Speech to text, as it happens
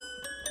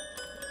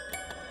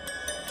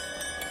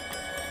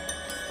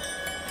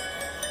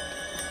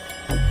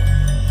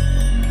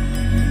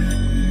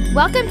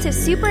Welcome to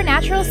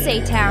Supernatural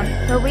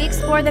Saytown, where we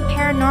explore the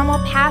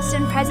paranormal past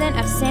and present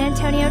of San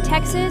Antonio,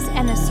 Texas,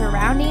 and the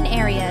surrounding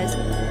areas.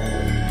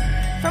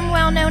 From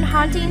well-known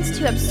hauntings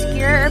to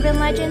obscure urban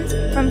legends,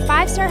 from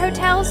five-star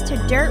hotels to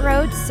dirt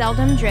roads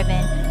seldom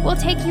driven, we'll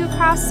take you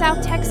across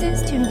South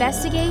Texas to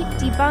investigate,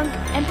 debunk,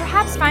 and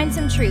perhaps find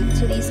some truth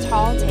to these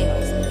tall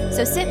tales.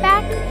 So sit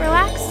back,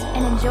 relax,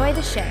 and enjoy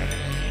the show.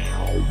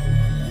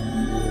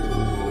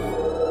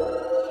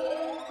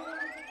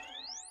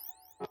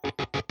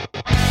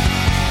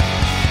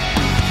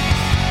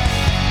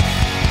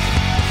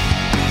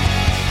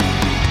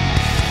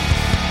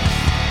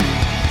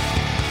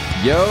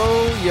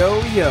 Yo, yo,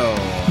 yo.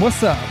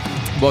 What's up?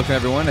 Welcome,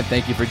 everyone, and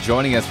thank you for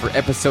joining us for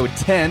episode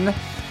 10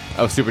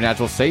 of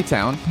Supernatural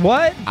Saytown.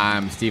 What?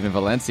 I'm Steven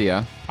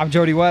Valencia. I'm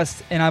Jody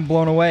West, and I'm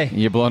blown away.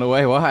 You're blown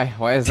away? Why?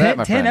 Why is that,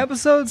 my friend? 10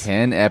 episodes?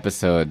 10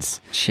 episodes.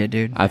 Shit,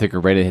 dude. I think we're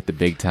ready to hit the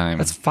big time.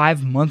 That's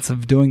 5 months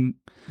of doing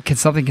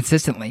something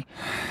consistently.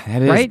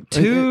 That is, right?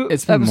 Two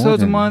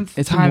episodes a month.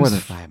 It's times more than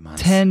 5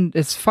 months. 10.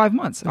 It's 5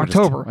 months.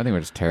 October. I think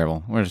we're just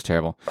terrible. We're just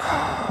terrible.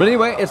 But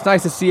anyway, it's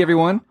nice to see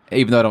everyone,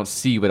 even though I don't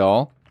see you at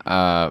all.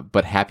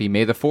 But happy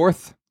May the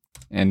 4th.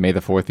 And May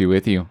the 4th be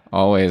with you.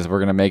 Always. We're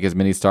going to make as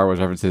many Star Wars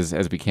references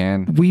as we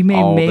can. We made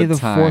all May the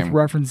time. 4th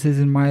references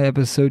in my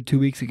episode 2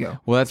 weeks ago.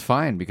 Well, that's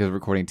fine because we're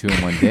recording 2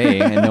 in one day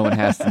and no one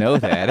has to know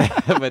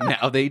that. But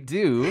now they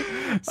do.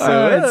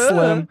 So it's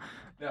slim.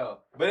 No.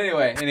 But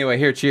anyway,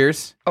 here,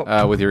 cheers.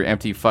 With your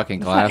empty fucking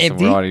glass. empty. And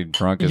we're already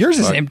drunk as Yours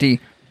fuck. is empty.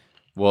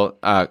 Well,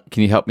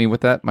 can you help me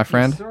with that, my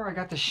friend? Yes, sir, I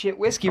got the shit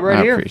whiskey right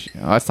I here. appreciate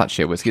it. Oh, it's not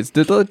shit whiskey. It's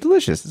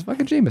delicious. It's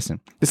fucking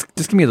Jameson. Just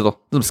give me a little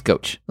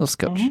scotch. A little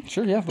scotch.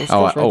 Sure, yeah. Let's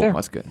go right there.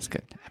 That's good. That's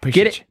good. I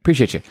appreciate you.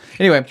 Appreciate you.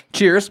 Anyway,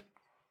 cheers.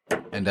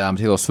 And take a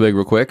little swig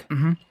real quick.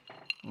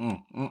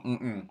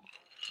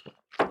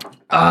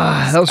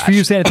 That was for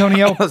you, San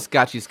Antonio.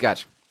 Scotchy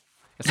scotch.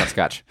 That's not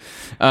scotch.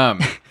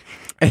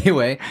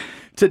 Anyway,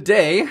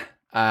 today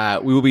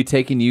we will be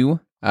taking you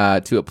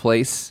to a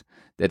place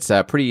that's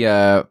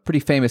pretty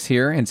famous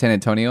here in San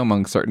Antonio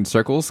among certain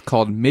circles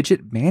called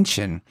Midget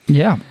Mansion.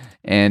 Yeah.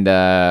 And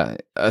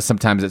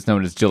sometimes it's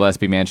known as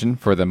Gillespie Mansion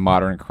for the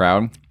modern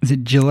crowd. Is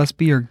it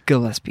Gillespie or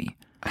Gillespie?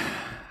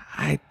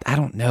 I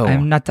don't know.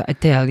 I'm not the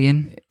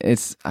Italian.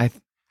 Is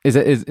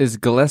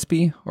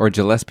Gillespie or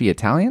Gillespie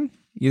Italian?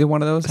 Either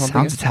one of those? It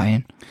sounds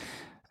Italian.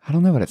 I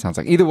don't know what it sounds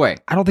like. Either way.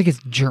 I don't think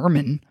it's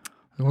German.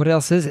 What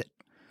else is it?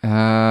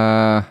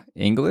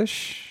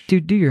 English?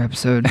 Dude, do your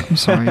episode. I'm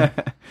sorry.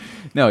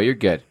 No, you're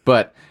good.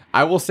 But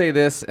I will say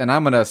this, and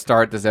I'm going to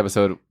start this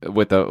episode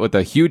with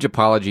a huge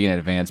apology in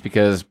advance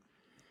because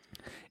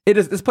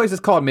this place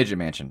is called Midget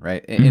Mansion,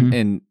 right?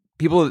 And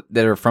people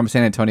that are from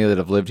San Antonio that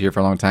have lived here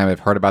for a long time have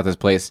heard about this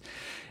place.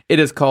 It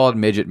is called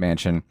Midget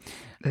Mansion.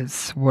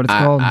 That's what it's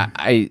called.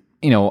 I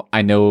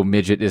know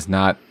midget is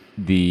not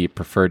the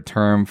preferred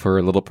term for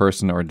a little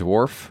person or a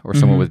dwarf or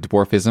someone with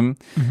dwarfism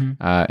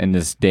in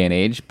this day and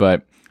age,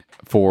 but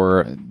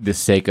for the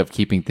sake of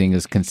keeping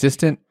things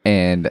consistent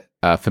and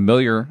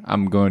familiar,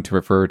 I'm going to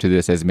refer to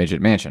this as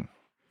Midget Mansion.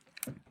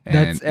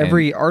 That's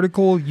every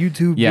article,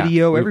 YouTube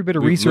video, every bit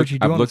of research you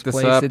do on this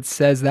place, it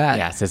says that.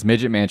 Yeah, it says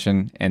Midget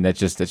Mansion, and that's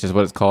just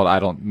what it's called. I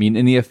don't mean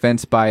any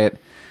offense by it,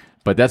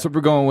 but that's what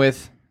we're going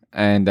with.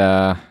 And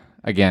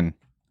again,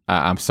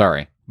 I'm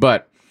sorry,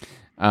 but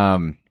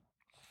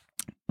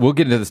we'll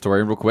get into the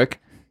story real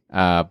quick.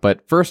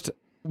 But first,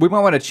 we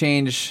might want to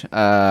change. We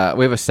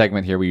have a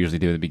segment here we usually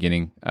do at the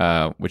beginning,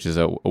 which is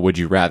a Would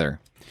You Rather.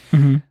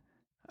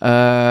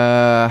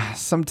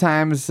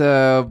 Sometimes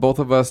both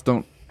of us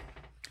don't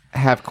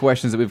have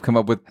questions that we've come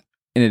up with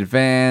in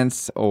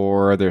advance,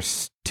 or they're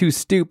too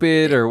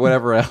stupid, or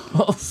whatever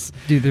else.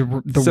 Dude, the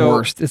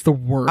worst. It's the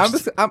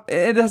worst.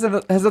 It has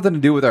nothing to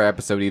do with our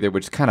episode either,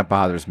 which kind of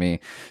bothers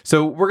me.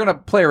 So we're going to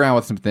play around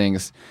with some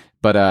things.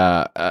 But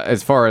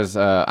as far as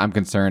I'm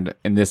concerned,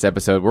 in this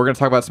episode, we're going to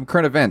talk about some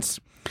current events,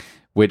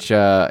 which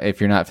if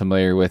you're not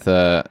familiar with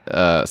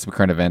some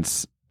current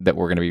events that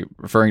we're going to be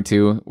referring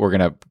to, we're going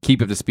to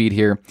keep up to speed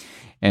here.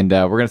 And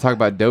we're going to talk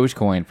about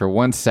Dogecoin for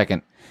 1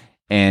 second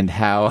and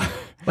how...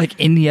 Like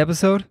in the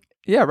episode?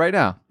 Yeah, right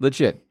now.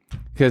 Legit.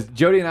 Because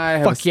Jody and I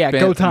have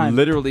spent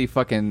literally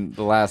fucking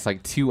the last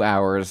 2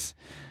 hours...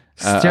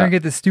 staring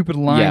at this stupid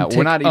line. Yeah,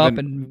 we're not even.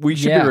 And, we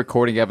should be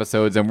recording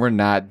episodes, and we're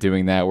not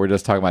doing that. We're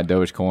just talking about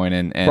Dogecoin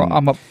and bro,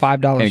 I'm up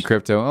 $5 and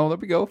crypto. Oh, there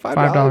we go,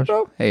 $5,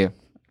 bro. Hey,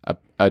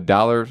 a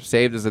dollar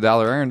saved is a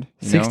dollar earned.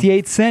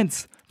 68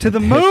 cents to the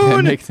moon.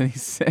 That makes any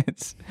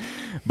sense.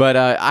 But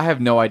I have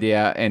no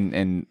idea,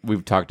 and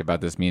we've talked about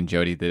this, me and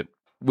Jody.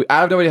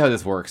 I have no idea how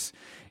this works.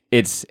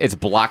 It's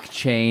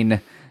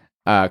blockchain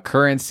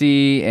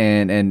currency,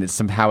 and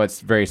somehow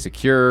it's very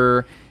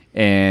secure.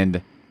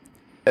 And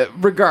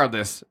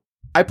regardless.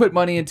 I put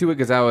money into it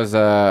because I was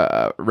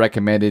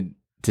recommended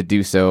to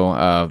do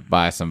so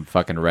by some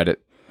fucking Reddit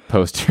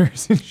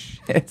posters and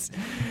shit.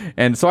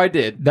 And so I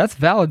did. That's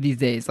valid these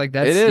days. That's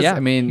it is. Yeah. I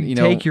mean, you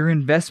know, take your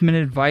investment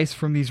advice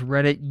from these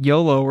Reddit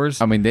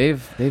YOLOers. I mean,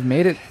 they've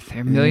made it.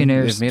 They're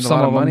millionaires. They've made Some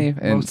a lot of them, money,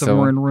 and most of them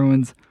were in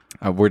ruins.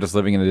 We're just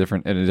living in a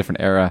different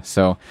era.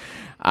 So,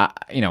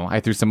 I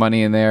threw some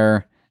money in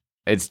there.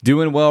 It's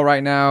doing well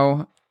right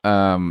now.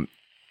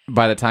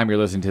 By the time you're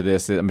listening to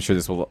this, I'm sure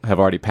this will have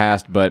already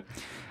passed, but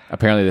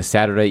apparently this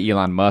Saturday,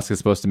 Elon Musk is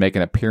supposed to make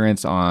an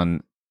appearance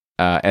on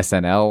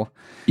SNL.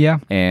 Yeah.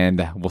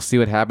 And we'll see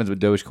what happens with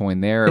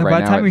Dogecoin there. Yeah,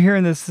 by the time you're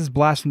hearing this is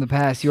blast from the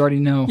past. You already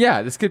know.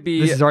 Yeah, this could be...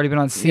 This has already been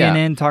on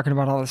CNN talking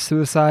about all the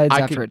suicides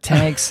after it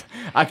tanks.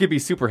 I could be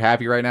super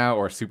happy right now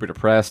or super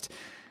depressed,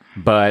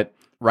 but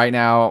right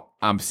now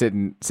I'm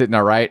sitting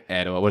all right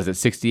at, what is it,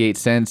 68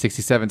 cents,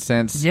 67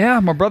 cents? Yeah,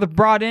 my brother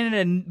bought in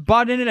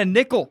at a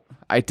nickel.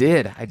 I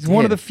did. He's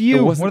one of the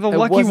few, one of the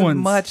lucky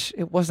ones.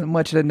 It wasn't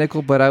much at a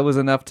nickel, but I was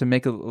enough to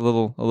make a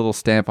little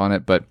stamp on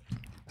it, but...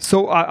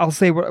 So I'll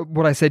say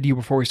what I said to you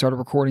before we started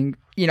recording.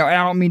 And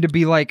I don't mean to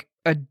be like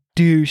a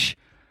douche,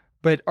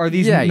 but are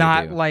these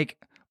not like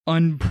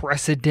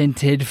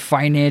unprecedented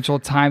financial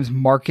times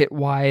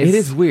market-wise? It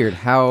is weird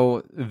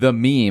how the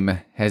meme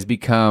has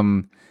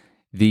become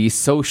the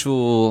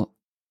social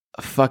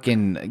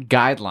fucking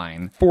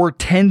guideline for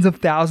tens of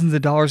thousands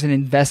of dollars in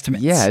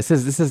investments. Yeah,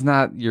 this is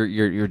not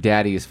your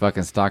daddy's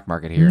fucking stock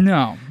market here.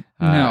 No.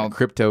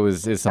 Crypto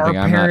is something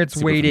I'm not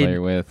super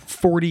familiar with.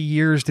 40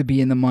 years to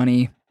be in the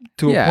money.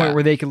 To a point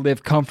where they could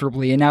live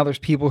comfortably. And now there's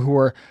people who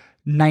are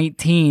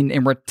 19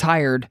 and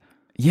retired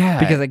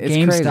because of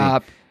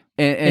GameStop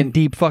and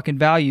deep fucking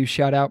value.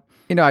 Shout out.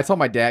 I told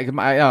my dad,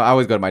 I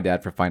always go to my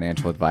dad for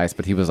financial advice,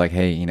 but he was like,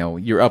 hey,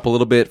 you're up a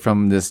little bit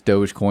from this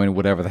Dogecoin,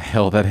 whatever the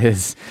hell that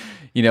is.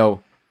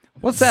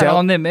 What's that,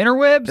 on them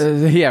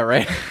interwebs? Yeah,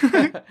 right.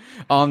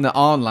 On the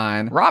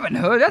online.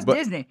 Robinhood, that's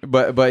Disney.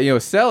 But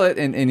sell it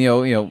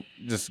and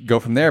just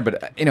go from there.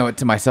 But,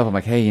 to myself, I'm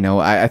like, hey,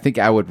 I think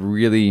I would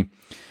really...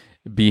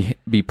 be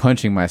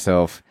punching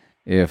myself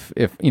if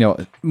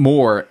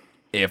more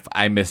if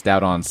I missed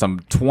out on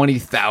some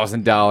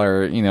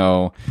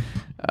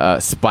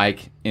 $20,000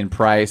 spike in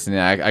price and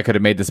I could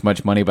have made this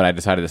much money, but I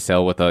decided to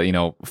sell with a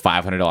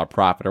 $500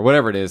 profit or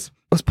whatever it is.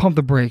 Let's pump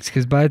the brakes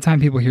because by the time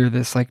people hear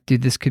this, like,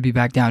 dude, this could be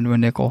back down to a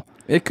nickel.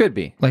 It could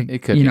be. Like, it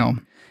could be.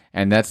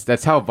 And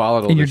that's how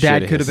volatile. And your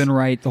dad could have been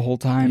right the whole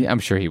time. Yeah, I'm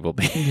sure he will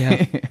be.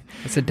 Yeah,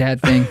 it's a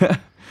dad thing.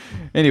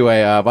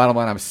 Anyway, bottom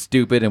line, I'm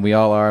stupid, and we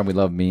all are, and we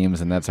love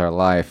memes, and that's our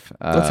life.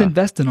 Let's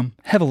invest in them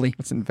heavily.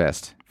 Let's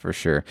invest for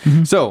sure.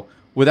 Mm-hmm. So,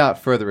 without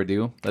further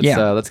ado,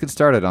 let's get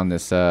started on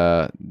this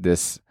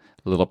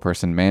little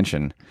person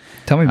mansion.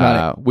 Tell me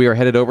about it. We are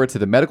headed over to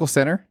the medical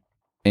center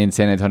in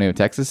San Antonio,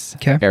 Texas.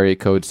 Okay. Area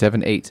code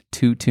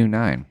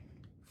 78229.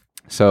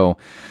 So,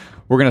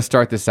 we're going to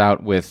start this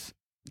out with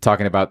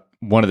talking about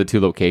one of the two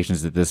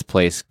locations that this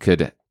place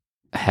could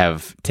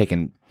have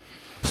taken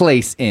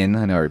place in.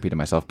 I know I repeated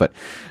myself, but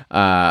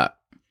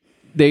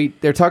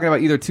they're talking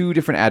about either two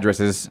different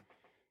addresses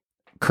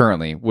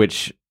currently,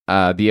 which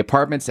the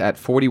apartments at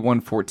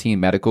 4114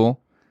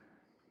 Medical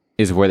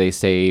is where they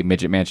say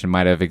Midget Mansion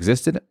might have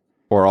existed,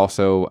 or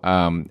also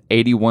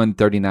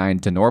 8139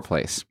 Denor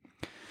Place.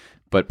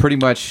 But pretty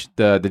much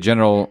the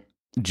general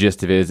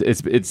gist of it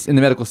is it's in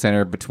the medical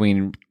center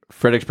between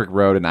Fredericksburg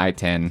Road and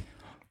I-10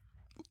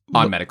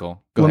 on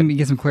Medical. Go ahead. Let me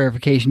get some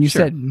clarification. You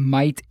said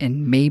might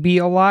and maybe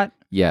a lot?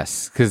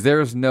 Yes, because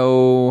there's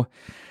no...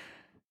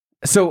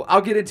 So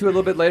I'll get into it a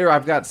little bit later.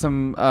 I've got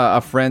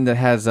a friend that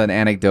has an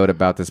anecdote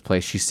about this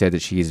place. She said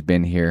that she's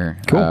been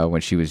here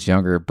when she was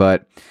younger,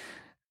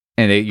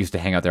 and they used to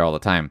hang out there all the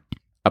time,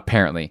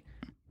 apparently.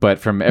 But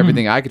from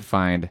everything I could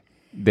find,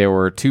 there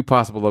were two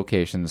possible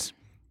locations,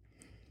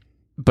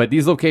 but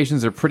these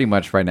locations are pretty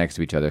much right next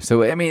to each other.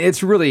 So, I mean,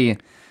 it's really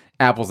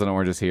apples and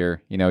oranges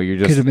here. You're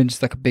just... Could have been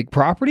just like a big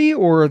property,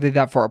 or are they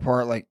that far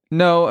apart? Like,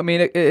 no, I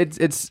mean,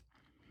 it's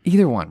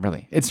either one,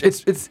 really. It's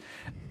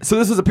so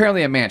this was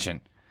apparently a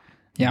mansion.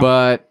 Yeah.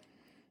 But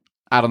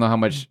I don't know how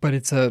much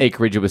it's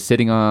acreage it was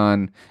sitting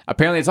on.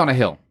 Apparently it's on a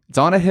hill. It's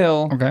on a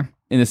hill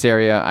in this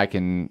area.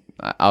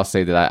 I'll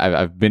say that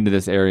I've been to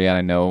this area and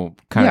I know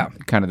kind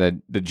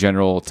of the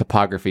general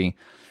topography.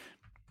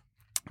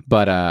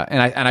 But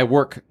and I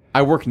work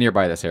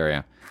nearby this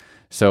area.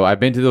 So I've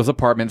been to those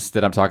apartments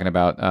that I'm talking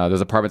about.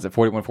 Those apartments at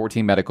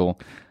 4114 Medical.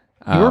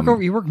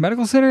 You work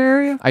medical center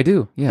area? I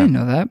do. Yeah. I didn't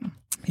know that.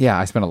 Yeah,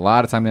 I spent a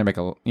lot of time there,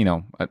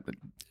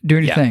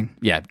 doing your thing.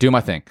 Yeah, doing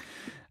my thing.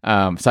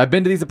 So I've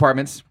been to these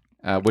apartments,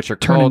 which are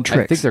called,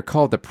 I think they're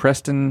called the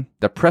Preston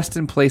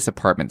Place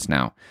Apartments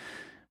now,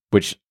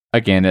 which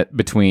again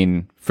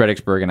between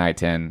Fredericksburg and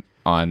I-10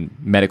 on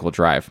Medical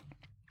Drive.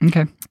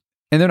 Okay,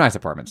 and they're nice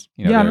apartments.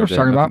 I know what you're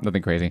talking about.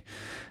 Nothing crazy.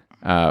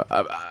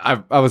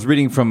 I was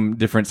reading from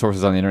different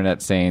sources on the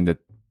internet saying that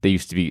they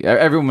used to be.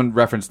 Everyone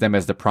referenced them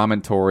as the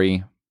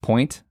Promontory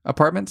Point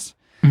Apartments.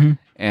 Mm-hmm.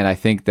 And I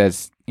think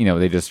that's,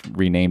 they just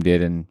renamed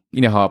it, and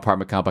how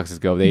apartment complexes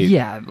go.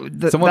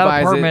 That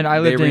apartment I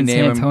lived in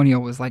San Antonio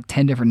was like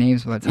 10 different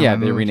names by the time. Yeah,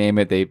 they rename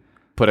it. They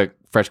put a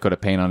fresh coat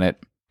of paint on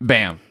it.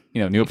 Bam,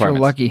 new apartments. You're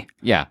lucky.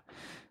 Yeah,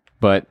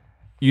 but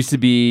used to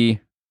be.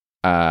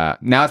 Now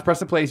it's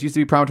Preston Place. Used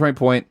to be Promontory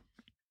Point.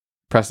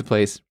 Preston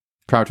Place,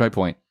 Promontory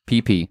Point,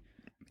 PP.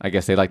 I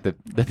guess they like the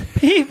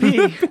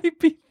PP.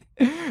 PP.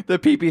 The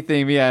pee-pee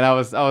theme, yeah, and I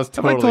was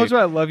totally... Have I told you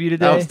I love you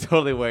today? I was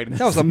totally waiting.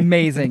 That was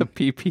amazing. The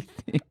pee-pee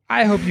theme.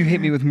 I hope you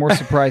hit me with more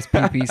surprise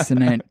pee-pees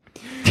tonight.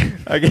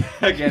 Again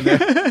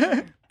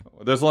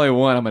there's only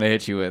one I'm going to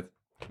hit you with.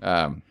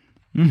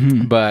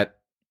 But,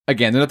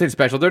 again, they're nothing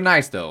special. They're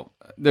nice, though.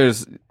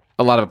 There's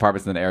a lot of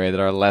apartments in the area that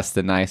are less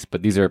than nice,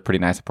 but these are pretty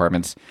nice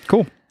apartments.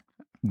 Cool.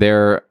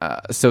 They're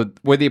so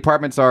where the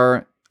apartments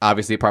are,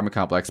 obviously apartment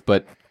complex,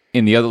 but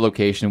in the other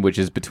location, which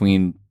is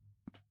between,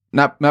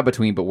 not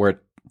between, but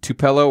where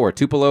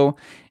Tupelo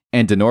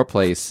and Denor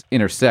Place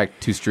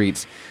intersect, two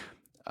streets,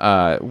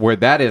 where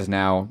that is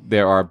now,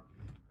 there are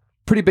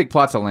pretty big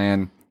plots of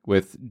land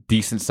with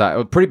decent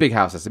size, pretty big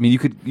houses. I mean,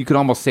 you could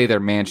almost say they're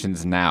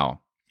mansions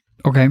now.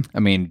 Okay. I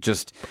mean,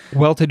 just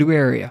well-to-do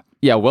area.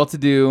 Yeah,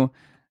 well-to-do.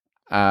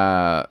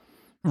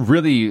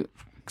 Really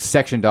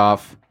sectioned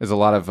off. There's a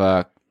lot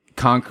of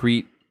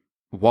concrete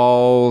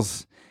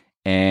walls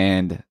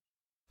and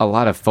a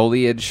lot of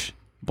foliage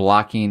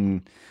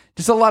blocking,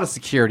 just a lot of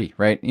security,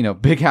 right? You know,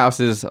 big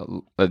houses,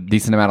 a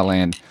decent amount of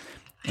land,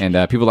 and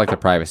people like their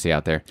privacy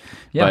out there.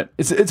 Yeah. But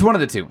it's one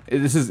of the two.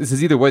 This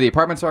is either where the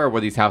apartments are or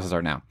where these houses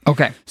are now.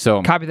 Okay.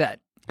 So copy that.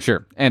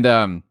 Sure.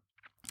 And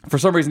for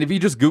some reason, if you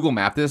just Google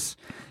map this,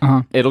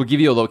 it'll give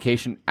you a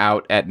location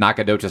out at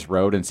Nacogdoches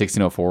Road in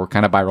 1604,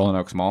 kind of by Rolling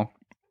Oaks Mall.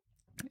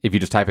 If you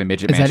just type in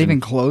midget mansion. Is that even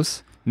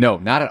close? No,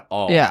 not at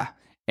all. Yeah.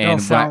 And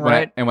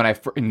when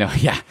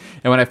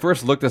I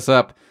first looked this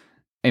up,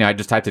 I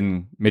just typed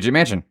in midget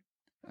mansion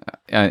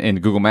in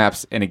Google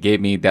Maps, and it gave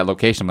me that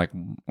location. I'm like,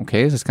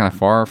 okay, this is kind of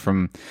far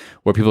from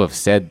where people have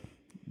said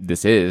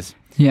this is.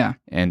 Yeah.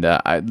 And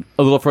a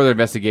little further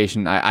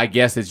investigation, I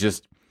guess it's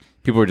just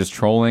people are just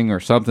trolling or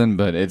something,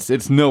 but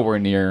it's nowhere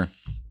near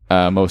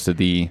most of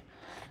the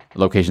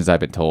locations I've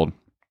been told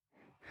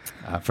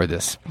for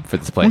this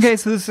place. Okay,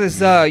 so this is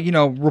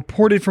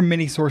reported from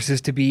many sources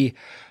to be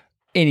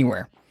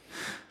anywhere.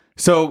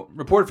 So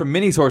reported from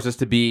many sources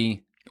to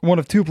be one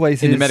of two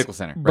places in the medical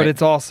center, right? But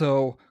it's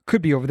also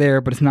could be over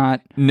there, but it's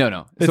not.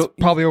 No. It's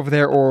probably over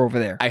there or over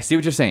there. I see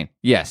what you're saying.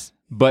 Yes,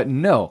 but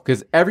no,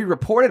 because every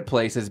reported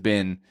place has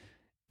been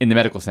in the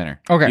medical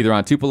center. Okay, either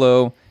on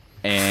Tupelo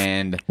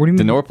and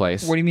Denor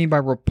Place. What do you mean by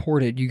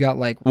reported? You got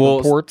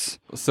reports?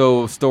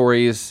 So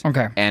stories,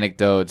 okay,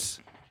 anecdotes,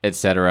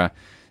 etc.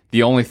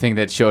 The only thing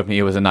that showed me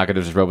it was a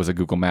Nacogdoches Road was a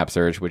Google Map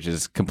search, which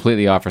is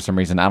completely off for some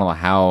reason. I don't know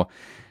how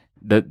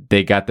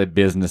they got the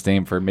business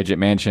name for midget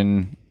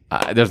mansion.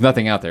 There's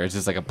nothing out there. It's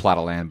just like a plot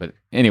of land. But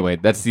anyway,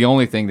 that's the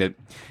only thing that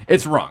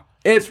it's wrong.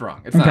 It's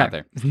wrong. It's not out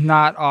there. It's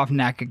not off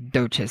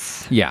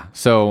Nacogdoches. Yeah.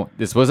 So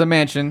this was a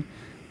mansion.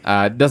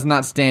 Does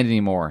not stand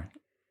anymore.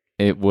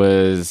 It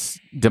was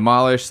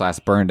demolished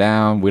 / burned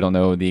down. We don't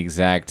know the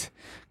exact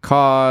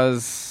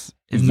cause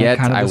yet.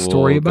 Kind of I will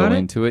story about go it?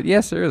 into it.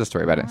 Yes, there is a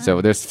story about it.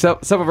 So there's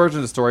several versions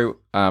of the story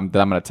that I'm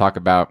going to talk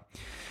about,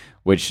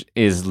 which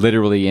is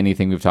literally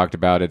anything we've talked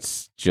about.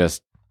 It's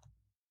just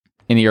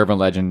any urban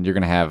legend. You're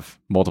going to have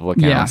multiple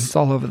accounts. Yeah, it's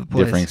all over the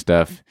place. Differing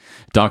stuff.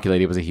 Donkey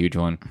Lady was a huge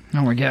one.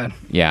 Oh my God.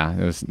 Yeah,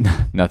 it was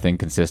nothing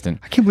consistent.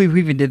 I can't believe we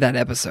even did that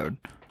episode.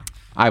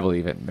 I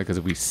believe it because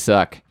we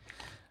suck.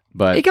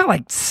 But it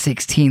got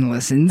 16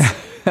 listens.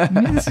 I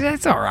mean,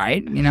 that's all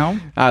right,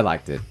 I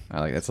liked it.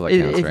 That's all that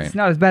counts, right? It's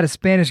not as bad as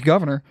Spanish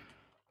Governor.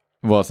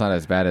 Well, it's not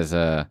as bad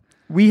as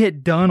we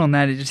hit done on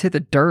that. It just hit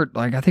the dirt.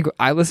 I think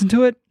I listened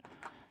to it.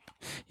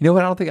 You know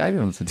what? I don't think I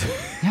even listened to it.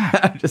 Yeah.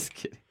 I'm just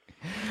kidding.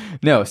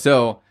 No,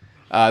 so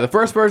the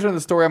first version of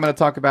the story I'm going to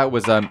talk about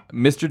was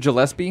Mr.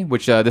 Gillespie,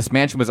 which this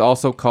mansion was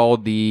also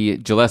called the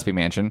Gillespie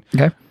Mansion.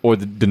 Okay. Or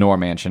the Denor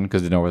Mansion,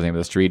 because Denor was the name of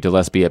the street.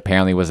 Gillespie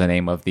apparently was the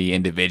name of the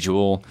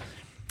individual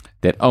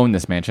that owned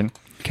this mansion.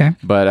 Okay.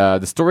 But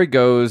the story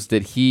goes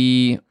that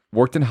he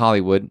worked in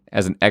Hollywood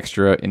as an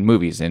extra in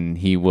movies, and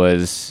he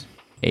was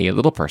a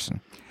little person.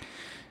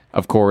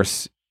 Of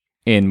course,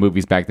 in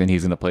movies back then,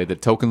 he's going to play the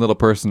token little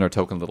person or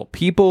token little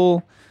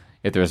people,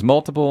 if there's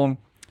multiple.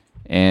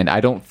 And I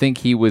don't think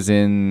he was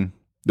in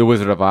The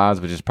Wizard of Oz,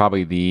 which is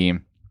probably the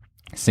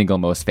single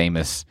most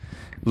famous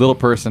little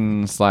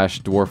person /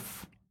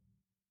 dwarf.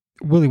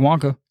 Willy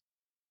Wonka.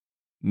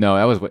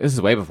 No, this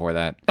is way before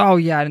that. Oh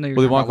yeah, I didn't know you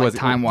were Willy talking about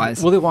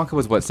time-wise. Willy Wonka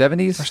was what,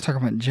 70s? I was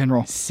talking about in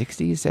general.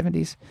 60s,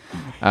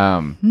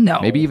 70s? No.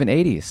 Maybe even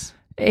 80s.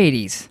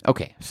 80s.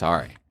 Okay,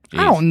 sorry. Jeez.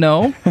 I don't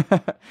know.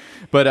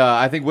 But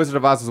I think Wizard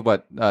of Oz was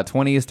what,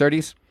 20s,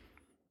 30s?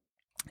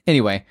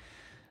 Anyway,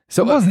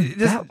 so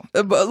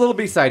a little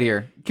B-side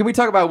here. Can we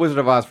talk about Wizard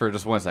of Oz for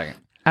just 1 second?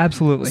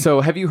 Absolutely.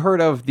 So have you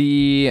heard of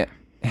the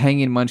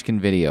Hanging Munchkin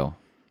video?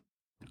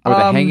 Or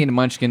the Hanging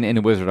Munchkin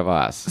in Wizard of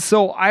Oz?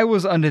 So I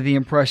was under the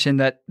impression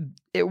that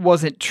it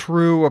wasn't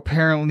true.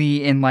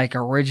 Apparently, in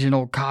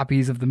original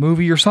copies of the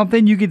movie or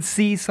something, you could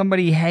see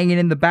somebody hanging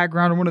in the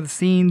background in one of the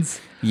scenes.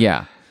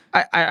 Yeah.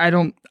 I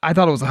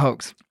thought it was a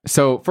hoax.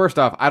 So first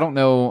off, I don't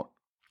know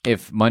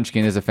if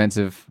Munchkin is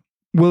offensive.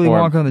 Willy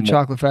Wonka and the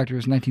Chocolate Factory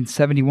was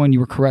 1971.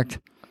 You were correct.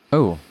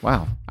 Oh,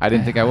 wow. I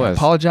didn't think I was.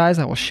 Apologize.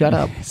 I will shut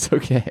up. It's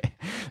okay.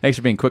 Thanks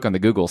for being quick on the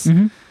Googles.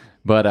 Mm-hmm.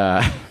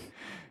 But,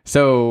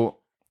 so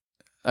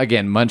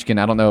again, Munchkin.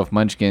 I don't know if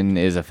Munchkin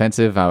is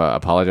offensive. I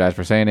apologize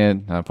for saying it.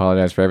 I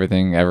apologize for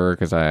everything ever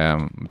because I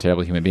am a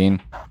terrible human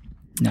being.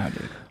 No,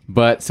 dude.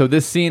 But so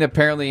this scene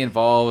apparently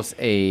involves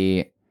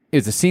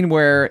it's a scene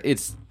where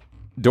it's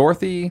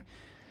Dorothy,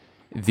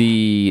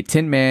 the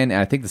Tin Man,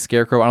 and I think the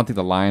Scarecrow. I don't think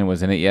the Lion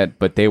was in it yet,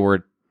 but they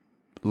were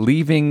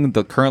leaving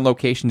the current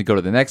location to go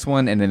to the next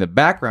one. And in the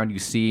background, you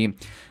see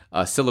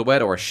a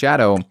silhouette or a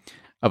shadow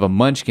of a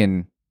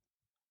Munchkin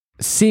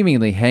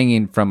seemingly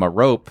hanging from a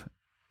rope,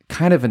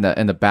 kind of in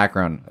the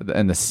background,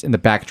 in the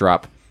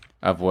backdrop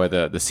of where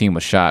the scene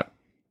was shot.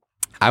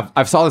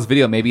 I've saw this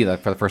video maybe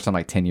for the first time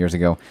like 10 years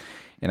ago,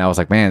 and I was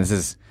like, man, this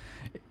is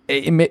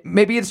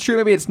maybe it's true,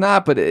 maybe it's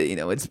not, but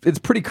it's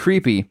pretty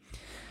creepy.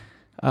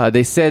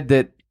 They said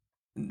that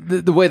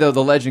the way the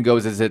legend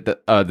goes is that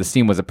the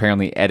scene was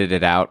apparently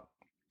edited out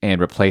and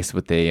replaced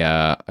with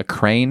a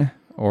crane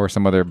or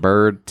some other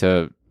bird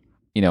to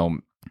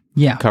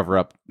cover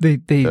up the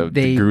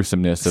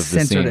gruesomeness of the scene.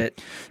 Censored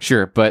it.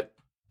 Sure, but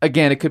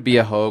again, it could be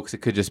a hoax. It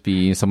could just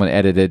be someone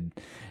edited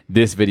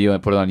this video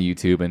and put it on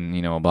YouTube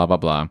and blah blah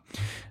blah.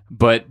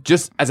 But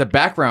just as a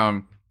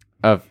background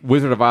of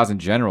Wizard of Oz in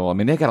general, I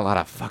mean, they got a lot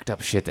of fucked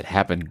up shit that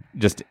happened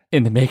just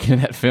in the making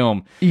of that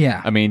film.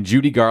 Yeah, I mean,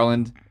 Judy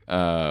Garland,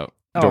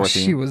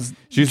 Dorothy, she was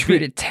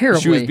treated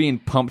terribly. She was being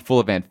pumped full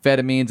of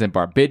amphetamines and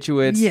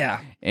barbiturates. Yeah,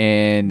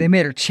 and they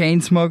made her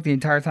chain smoke the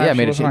entire time.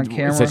 She wasn't on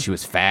camera. Said she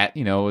was fat,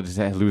 just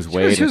had to lose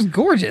weight. She was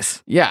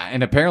gorgeous. Yeah,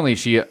 and apparently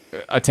she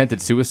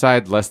attempted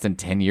suicide less than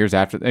 10 years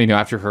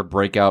after her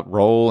breakout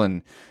role,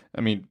 and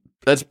I mean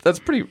that's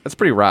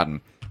pretty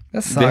rotten.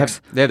 That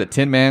sucks. They have the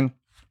Tin Man.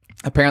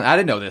 Apparently, I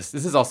didn't know this.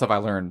 This is all stuff I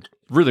learned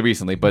really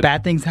recently. But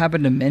bad things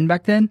happened to men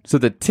back then. So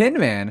the Tin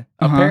Man,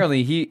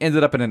 apparently, he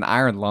ended up in an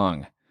iron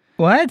lung.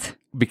 What?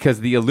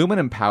 Because the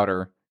aluminum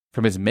powder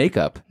from his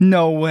makeup,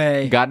 no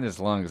way, got in his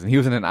lungs, and he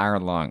was in an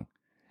iron lung.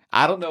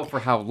 I don't know for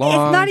how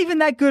long. It's not even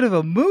that good of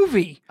a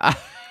movie.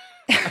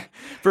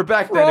 For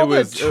back then, it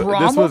was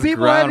trauma this was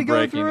people had to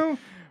go through.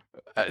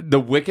 The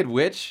Wicked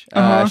Witch.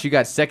 She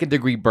got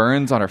 2nd-degree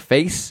burns on her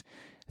face,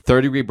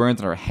 3rd-degree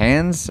burns on her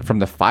hands from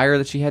the fire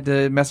that she had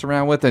to mess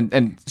around with,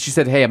 and she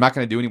said, "Hey, I'm not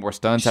going to do any more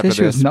stunts after this."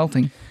 She was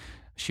melting.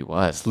 She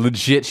was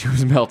legit. She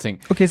was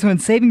melting. Okay, so in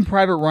Saving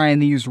Private Ryan,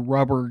 they used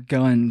rubber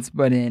guns,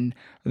 but in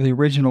the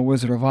original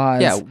Wizard of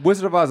Oz,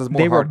 Wizard of Oz is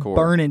more hardcore. They were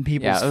burning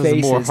people's faces. This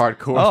is more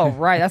hardcore. Oh,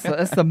 right.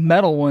 That's the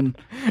metal one.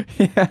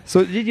 Yeah.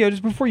 So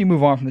just before you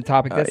move on from the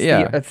topic,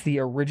 that's the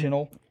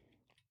original.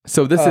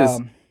 So this is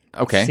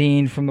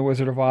scene from the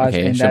Wizard of Oz,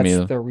 and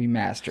that's the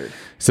remastered.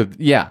 So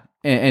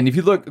and if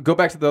you go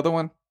back to the other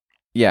one.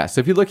 Yeah.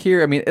 So if you look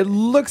here, I mean, it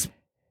looks.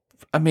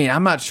 I mean,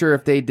 I'm not sure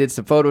if they did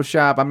some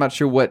Photoshop. I'm not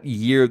sure what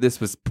year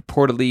this was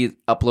purportedly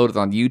uploaded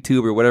on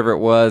YouTube or whatever it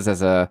was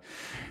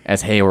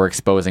as hey, we're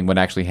exposing what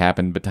actually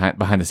happened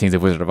behind the scenes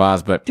of Wizard of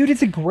Oz. But dude,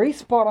 it's a gray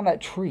spot on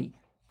that tree.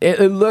 It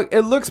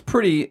looks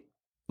pretty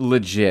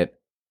legit.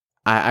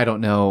 I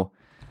don't know.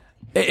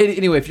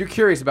 Anyway, if you're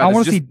curious about I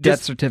want to see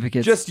death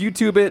certificates. Just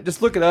YouTube it.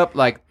 Just look it up.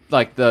 Like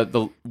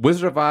the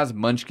Wizard of Oz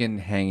Munchkin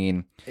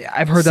hanging.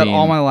 I've heard that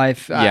all my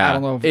life. Yeah, I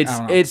don't know.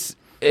 It's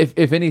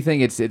if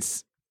anything,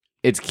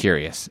 it's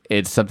curious.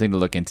 It's something to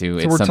look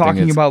into. So we're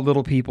talking about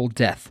little people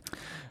death.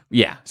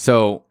 Yeah.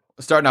 So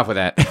starting off with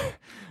that,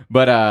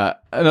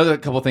 but another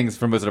couple things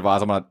from Wizard of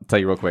Oz I'm gonna tell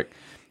you real quick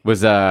was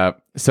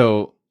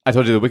so I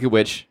told you the Wicked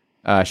Witch.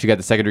 She got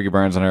the 2nd-degree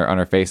burns on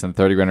her face and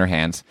the 3rd-degree on her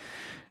hands.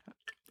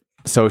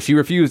 So she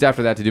refused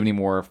after that to do any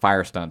more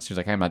fire stunts. She was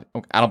like, I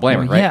don't blame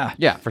her, right?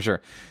 Yeah, for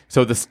sure.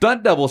 So the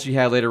stunt double she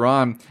had later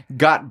on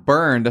got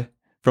burned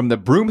from the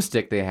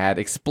broomstick they had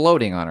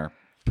exploding on her.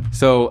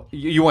 So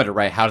you wonder,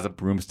 right? How does a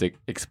broomstick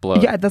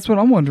explode? Yeah, that's what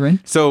I'm wondering.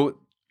 So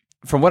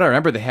from what I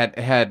remember, they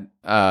had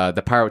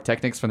the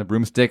pyrotechnics from the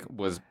broomstick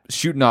was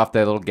shooting off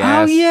that little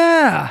gas. Oh,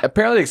 yeah.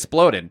 Apparently it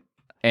exploded,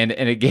 and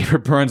it gave her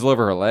burns all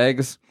over her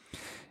legs.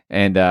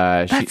 And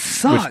that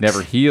sucks. Which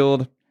never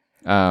healed.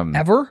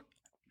 Ever?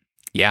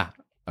 Yeah,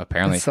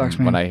 apparently that sucks,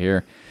 from what I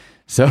hear.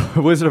 So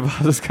Wizard of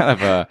Oz is kind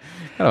of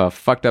a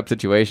fucked up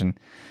situation.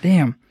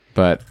 Damn.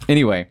 But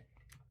anyway,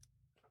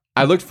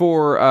 I looked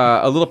for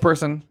a little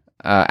person,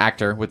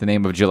 actor with the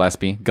name of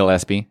Gillespie,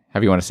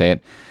 however you want to say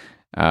it,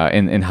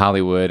 in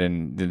Hollywood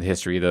and the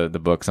history, the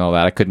books and all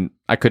that.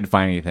 I couldn't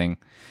find anything.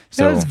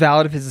 So that is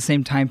valid if it's the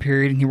same time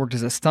period and he worked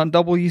as a stunt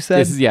double, you said?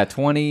 This is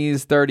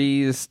 20s,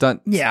 30s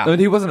stunt. Yeah. I mean,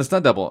 he wasn't a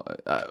stunt double.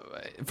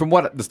 From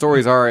what the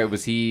stories are, it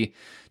was he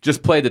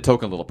just played the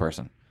token little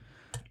person.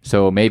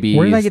 So maybe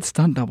where did I get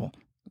stunt double?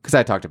 Because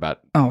I talked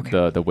about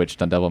the witch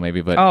stunt double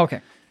maybe, but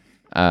okay.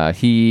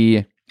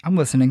 I'm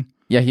listening.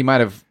 Yeah, he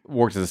might have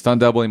worked as a stunt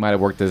double. He might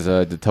have worked as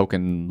the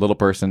token little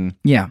person.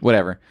 Yeah,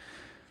 whatever.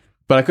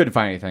 But I couldn't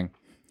find anything.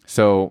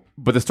 So,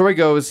 but the story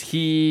goes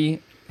he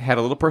had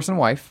a little person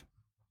wife,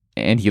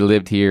 and he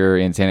lived here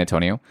in San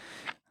Antonio,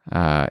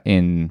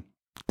 in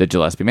the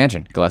Gillespie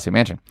Mansion.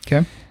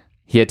 Okay.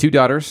 He had 2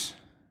 daughters.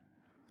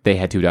 They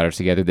had 2 daughters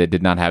together that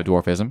did not have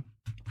dwarfism.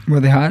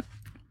 Were they hot?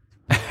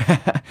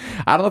 I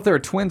don't know if they were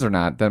twins or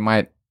not. That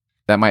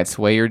might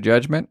sway your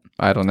judgment.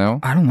 I don't know.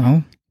 I don't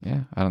know.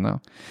 Yeah, I don't know.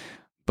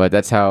 But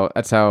that's how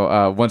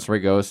one story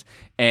goes.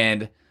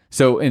 And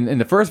so in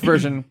the first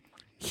version,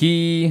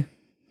 the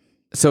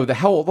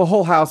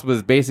whole house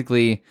was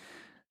basically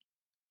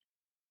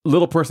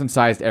little person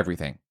sized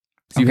everything.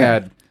 So you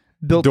had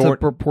built to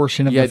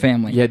proportion of the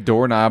family. You had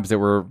doorknobs that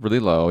were really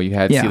low. You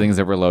had ceilings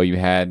that were low. You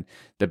had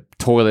the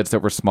toilets that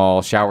were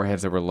small, shower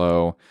heads that were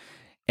low.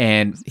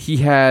 And he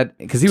had,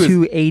 because he was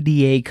to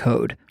ADA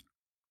code.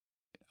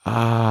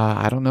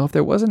 I don't know if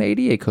there was an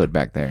ADA code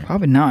back there.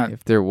 Probably not.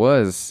 If there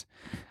was,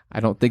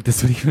 I don't think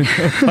this would even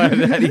apply to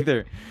that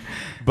either.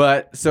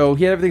 But so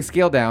he had everything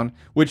scaled down,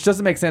 which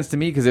doesn't make sense to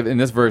me because in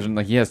this version,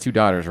 like he has 2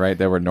 daughters, right?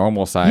 That were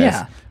normal size.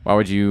 Yeah. Why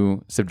would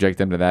you subject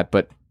them to that?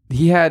 But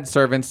he had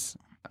servants.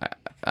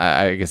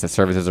 I guess that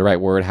servants is the right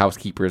word.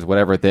 Housekeepers,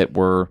 whatever, that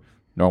were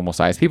normal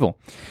sized people.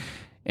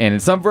 And in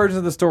some versions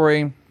of the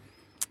story,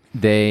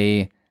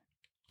 he,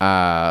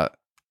 I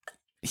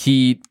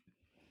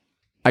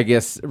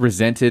guess,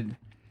 resented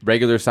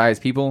regular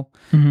sized people.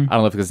 Mm-hmm. I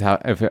don't know if because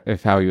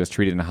if how he was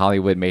treated in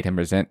Hollywood made him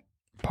resent.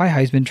 Probably how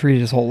he's been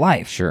treated his whole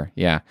life. Sure,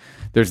 yeah.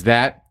 There's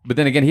that. But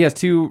then again, he has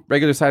 2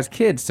 regular sized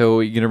kids, so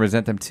you're going to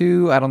resent them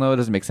too? I don't know. It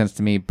doesn't make sense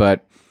to me.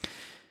 But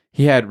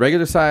he had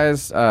regular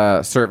sized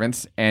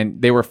servants,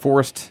 and they were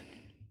forced,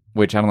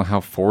 which I don't know how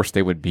forced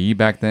they would be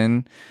back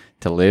then,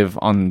 to live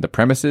on the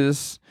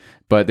premises.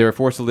 But they were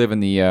forced to live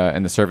in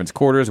the servants'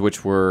 quarters,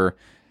 which were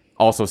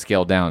also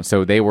scaled down.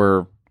 So they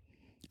were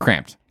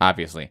cramped,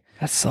 obviously.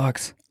 That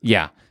sucks.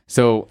 Yeah.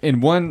 So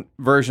in one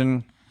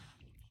version,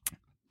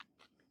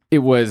 it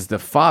was the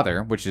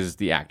father, which is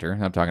the actor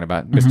I'm talking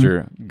about,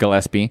 Mr.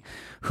 Gillespie,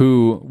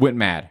 who went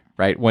mad,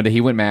 right? One day he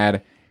went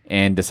mad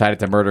and decided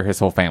to murder his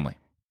whole family.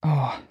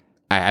 Oh.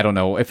 I don't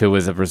know if it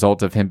was a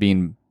result of him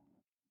being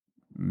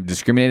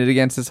discriminated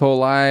against his whole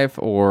life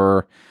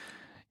or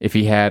if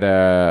he had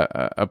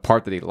a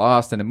part that he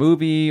lost in a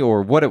movie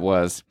or what it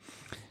was.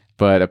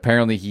 But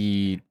apparently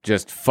he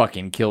just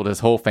fucking killed his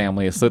whole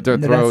family, slit their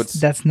throats.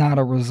 That's not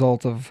a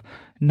result of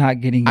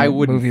not getting a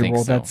movie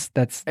role. So.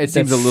 That's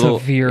seems a little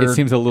severe. It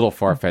seems a little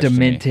far-fetched.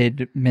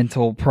 Demented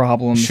mental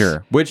problems.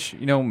 Sure, which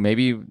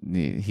maybe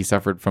he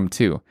suffered from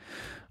too.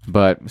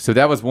 But so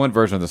that was one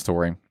version of the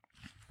story.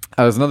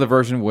 There was another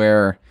version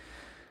where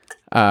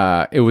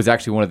it was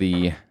actually one of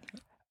the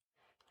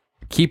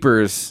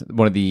keepers,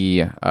 one of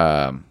the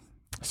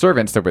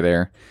servants that were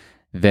there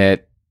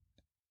that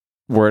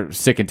were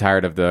sick and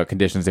tired of the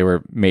conditions they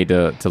were made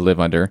to live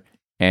under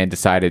and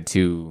decided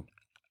to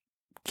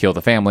kill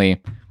the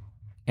family,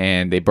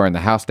 and they burned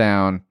the house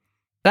down.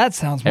 That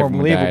sounds more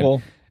believable.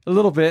 Died. A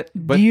little bit.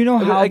 But do you know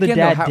how the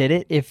dad did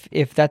it?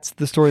 If that's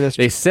the story that's...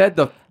 They said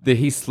that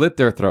he slit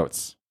their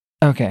throats.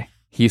 Okay.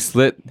 He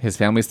slit his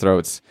family's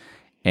throats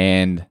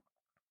and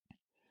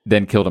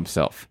then killed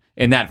himself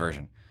in that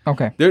version.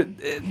 Okay.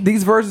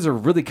 These versions are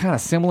really kind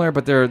of similar,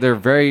 but they're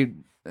very...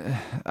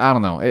 I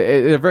don't know.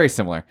 They're very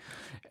similar.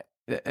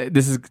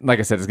 This is, like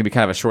I said, it's going to be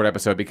kind of a short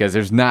episode because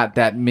there's not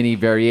that many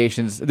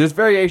variations. There's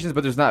variations,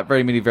 but there's not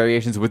very many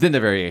variations within the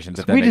variations,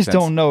 if that makes sense. We just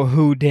don't know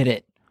who did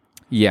it.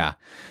 Yeah.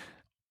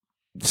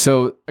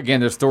 So, again,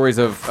 there's stories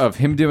of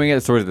him doing it,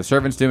 stories of the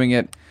servants doing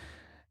it,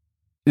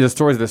 the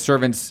stories of the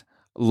servants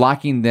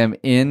locking them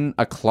in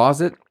a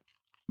closet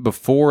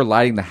before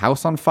lighting the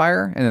house on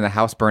fire and then the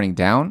house burning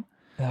down.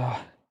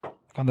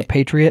 On The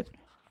Patriot.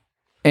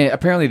 And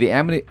apparently the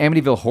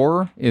Amityville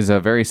Horror is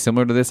very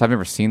similar to this. I've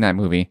never seen that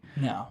movie.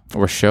 No.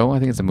 Or show. I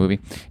think it's a movie.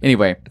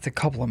 Anyway. It's a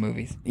couple of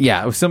movies.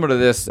 Yeah, it was similar to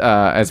this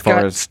as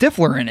far as...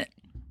 Stifler in it.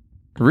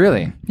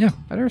 Really? Yeah.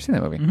 I've never seen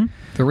that movie. Mm-hmm.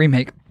 The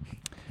remake.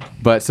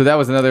 But so that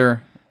was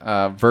another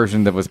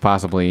version that was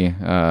possibly...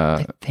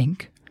 I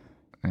think.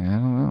 I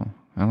don't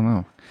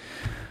know.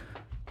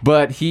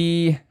 But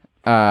he...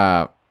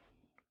 in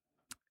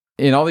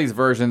all these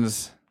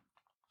versions...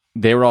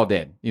 They were all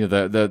dead.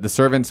 The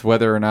servants,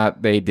 whether or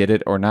not they did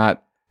it or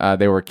not,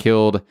 they were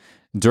killed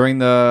during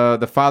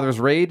the father's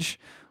rage,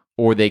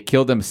 or they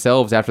killed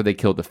themselves after they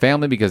killed the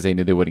family because they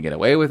knew they wouldn't get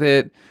away with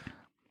it.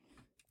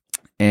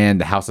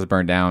 And the house was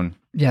burned down.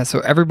 Yeah,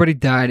 so everybody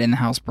died and the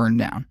house burned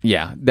down.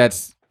 Yeah,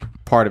 that's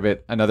part of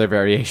it. Another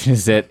variation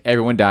is that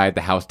everyone died.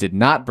 The house did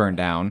not burn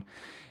down,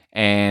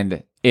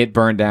 and it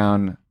burned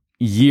down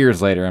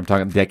years later. I'm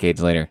talking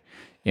decades later,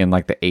 in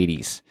like the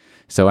 80s.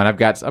 So, and I've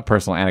got a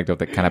personal anecdote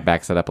that kind of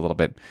backs that up a little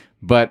bit.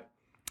 But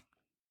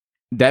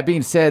that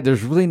being said,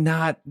 there's really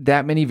not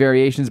that many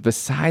variations.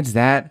 Besides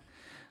that,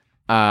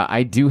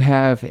 I do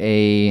have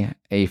a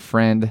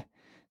friend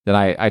that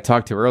I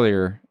talked to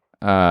earlier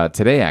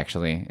today,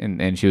 actually,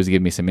 and she was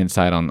giving me some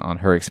insight on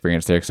her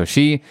experience there. So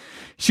she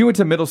went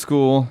to middle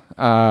school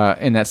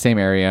in that same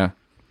area,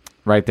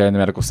 right there in the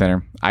medical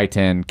center,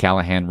 I-10,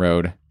 Callahan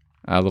Road,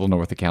 a little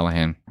north of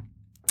Callahan.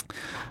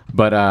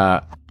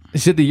 But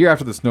she did the year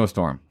after the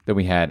snowstorm that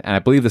we had, and I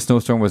believe the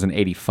snowstorm was in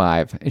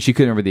 85. And she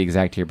couldn't remember the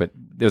exact year, but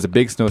there was a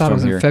big snowstorm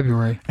here. I thought it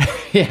was in February.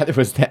 Yeah, there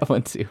was that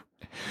one too.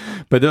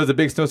 But there was a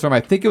big snowstorm. I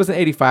think it was in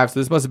 85, so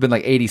this must have been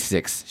like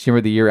 86. She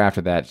remembered the year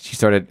after that. She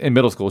started in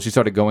middle school. She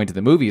started going to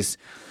the movies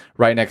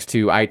right next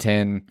to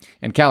I-10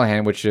 and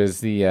Callahan, which is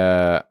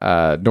the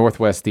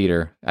Northwest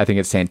Theater. I think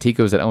it's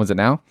Santikos that owns it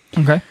now.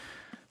 Okay.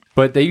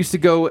 But they used to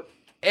go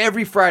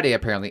every Friday,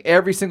 apparently.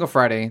 Every single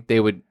Friday, they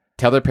would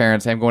tell their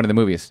parents, "I'm going to the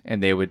movies,"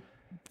 and they would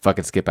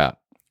fucking skip out.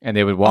 And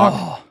they would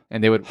walk,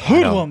 and they would...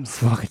 Hoodlums!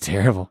 Fucking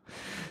terrible.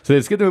 So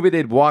they'd skip the movie,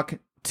 they'd walk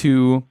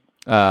to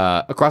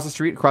across the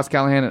street, across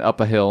Callahan, and up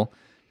a hill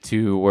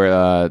to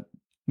where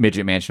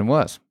Midget Mansion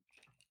was.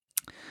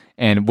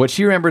 And what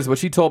she remembers, what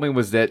she told me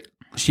was that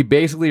she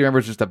basically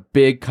remembers just a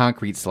big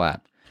concrete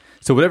slab.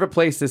 So whatever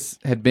place this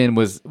had been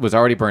was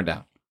already burned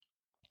down.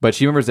 But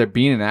she remembers there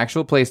being an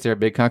actual place there, a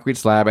big concrete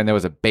slab, and there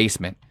was a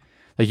basement.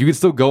 Like you could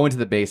still go into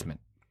the basement,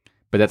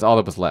 but that's all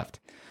that was left.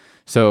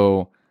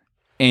 So,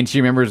 and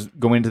she remembers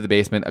going into the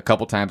basement a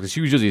couple times because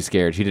she was usually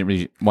scared. She didn't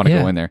really want to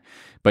go in there.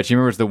 But she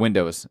remembers the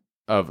windows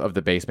of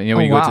the basement. You know,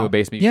 when you go to a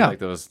basement, you see like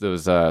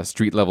those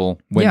street level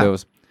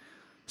windows. Yeah.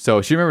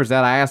 So she remembers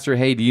that. I asked her,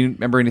 "Hey, do you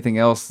remember anything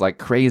else like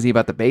crazy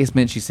about the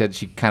basement?" She said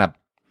she kind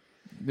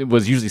of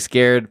was usually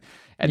scared.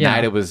 At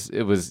night, it was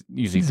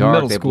usually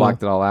dark. They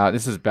blocked it all out.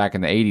 This is back in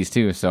the 80s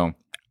too. So,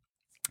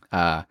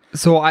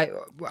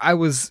 I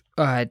was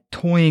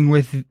toying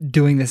with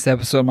doing this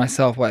episode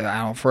myself. Like, I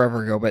don't know,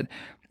 forever ago, but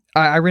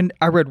I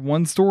read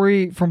one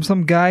story from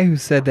some guy who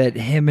said that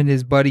him and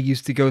his buddy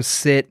used to go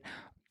sit.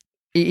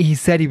 He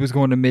said he was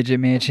going to Midget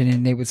Mansion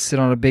and they would sit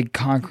on a big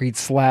concrete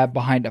slab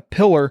behind a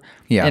pillar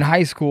in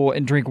high school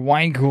and drink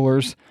wine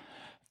coolers.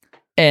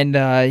 And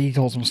he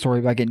told some story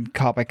about getting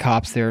caught by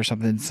cops there or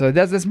something. So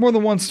that's more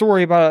than one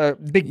story about a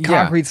big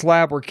concrete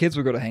slab where kids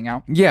would go to hang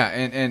out. Yeah,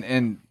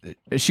 and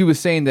she was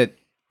saying that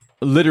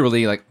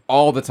literally like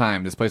all the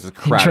time this place was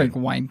crowded. Drink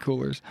wine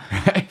coolers.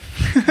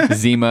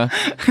 Zima,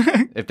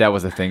 if that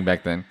was a thing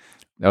back then.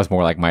 That was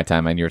more like my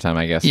time and your time,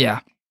 I guess. Yeah.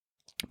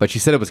 But she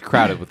said it was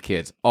crowded with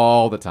kids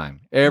all the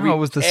time. Every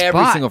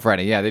single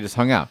Friday. Yeah, they just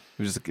hung out.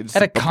 It was just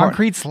at a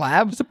concrete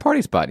slab? Just a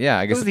party spot. Yeah,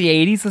 I guess. It was the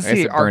 80s. Let's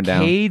see.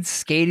 Arcades,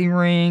 skating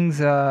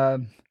rings. Yeah,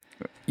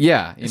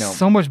 you know.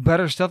 So much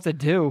better stuff to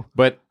do.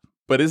 But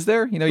is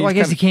there? You know, I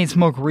guess you can't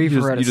smoke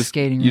reefer at a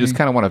skating ring. You just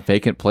kind of want a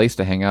vacant place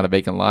to hang out, a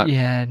vacant lot.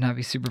 Yeah, not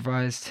be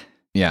supervised.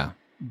 Yeah.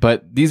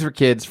 But these were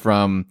kids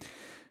from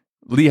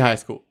Lee High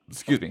School.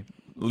 Excuse me.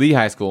 Lee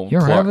High School.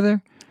 You're right over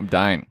there? I'm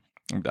dying.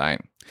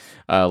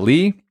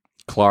 Lee,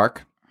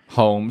 Clark,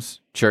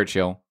 Holmes,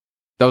 Churchill.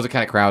 Those are the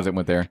kind of crowds that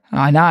went there.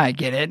 Now I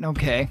get it.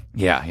 Okay.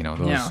 Yeah, you know,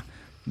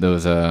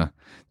 those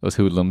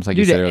hoodlums, like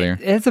you said earlier.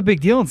 It's a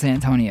big deal in San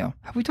Antonio.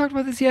 Have we talked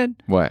about this yet?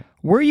 What?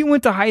 Where you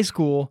went to high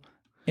school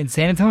in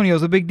San Antonio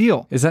is a big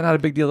deal. Is that not a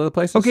big deal other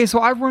places? Okay,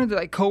 so I've run into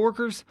like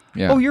coworkers.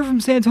 Yeah. Oh, you're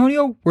from San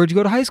Antonio? Where'd you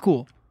go to high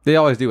school? They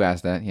always do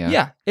ask that, yeah.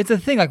 Yeah, it's a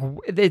thing. Like,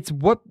 it's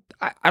what,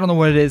 I don't know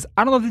what it is.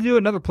 I don't know if they do it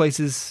in other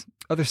places,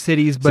 other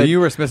cities, but. So you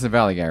were a Smithson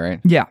Valley guy,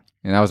 right? Yeah.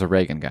 And I was a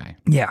Reagan guy.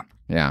 Yeah.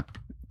 Yeah.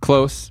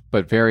 Close,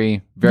 but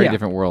very, very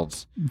different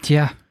worlds.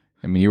 Yeah.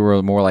 I mean, you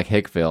were more like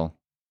Hickville.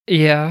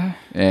 Yeah.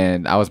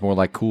 And I was more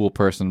like cool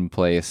person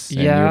place.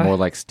 And you were more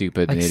like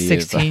stupid like and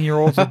idiot.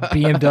 16-year-olds with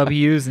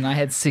BMWs, and I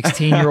had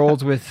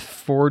 16-year-olds with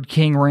Ford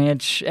King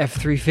Ranch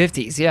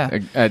F-350s. Yeah.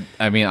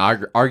 I mean,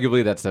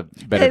 arguably that's a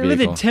better vehicle. They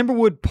lived in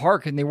Timberwood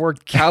Park, and they wore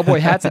cowboy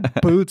hats and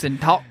boots and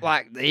talked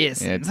like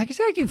this. Yeah. It's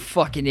like, you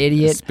fucking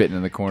idiot. Spitting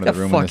in the corner of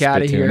the room. Get the fuck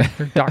out of here.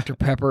 Their Dr.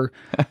 Pepper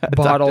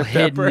bottle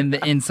hidden in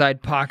the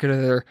inside pocket of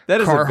their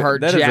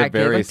Carhartt jacket. That is a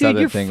very like,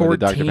 southern dude, thing 14. with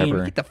the Dr.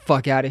 Pepper. Get the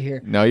fuck out of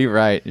here. No, you're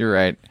right. You're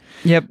right.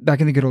 Yep, back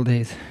in the good old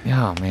days.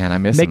 Oh, man, I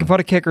miss Making fun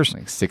of kickers.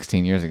 Like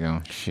 16 years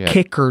ago. Shit.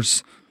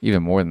 Kickers.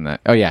 Even more than that.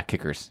 Oh, yeah,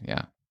 kickers.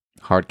 Yeah.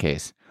 Hard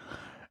case.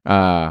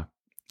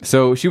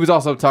 So she was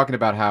also talking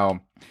about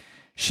how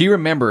she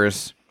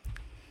remembers...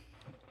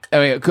 I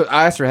mean,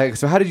 I asked her, hey,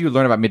 so how did you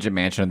learn about Midget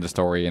Mansion and the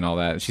story and all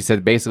that? She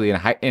said basically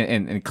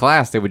in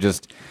class, they would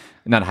just...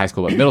 Not high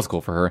school, but middle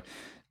school for her.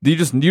 You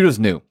just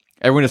knew.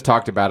 Everyone just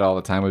talked about it all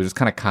the time. It was just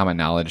kind of common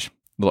knowledge.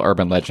 Little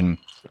urban legend.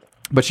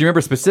 But she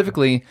remembers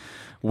specifically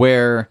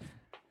where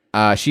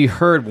she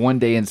heard one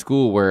day in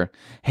school where,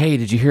 hey,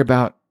 did you hear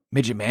about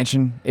Midget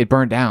Mansion? It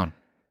burned down.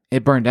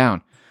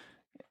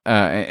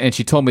 And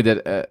she told me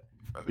that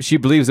she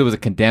believes it was a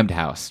condemned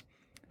house,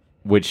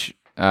 which,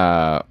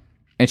 and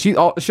she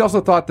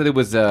also thought that it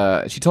was,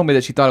 she told me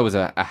that she thought it was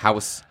a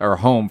house or a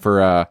home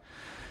for,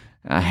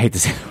 I hate to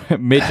say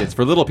midgets,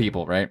 for little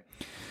people, right?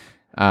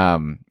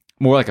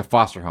 More like a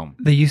foster home.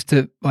 They used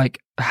to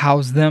like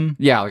house them?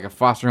 Yeah, like a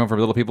foster home for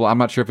little people. I'm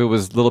not sure if it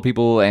was little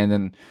people and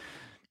then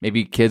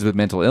maybe kids with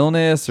mental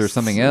illness or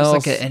something else.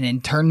 It's like an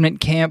internment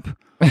camp.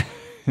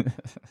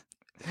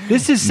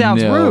 This just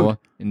sounds rude.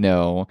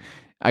 No,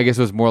 I guess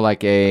it was more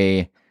like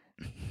a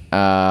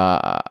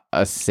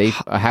halfway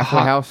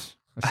house.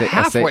 A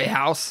halfway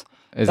house?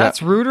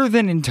 That's ruder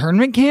than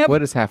internment camp?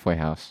 What is halfway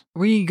house?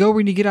 Where you go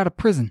when you get out of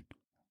prison.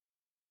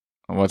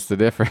 What's the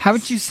difference?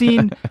 Haven't you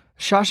seen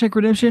Shawshank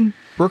Redemption?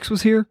 Brooks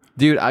was here.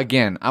 Dude,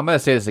 again, I'm going to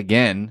say this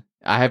again.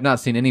 I have not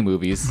seen any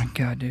movies. Oh my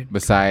God, dude.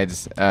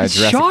 Besides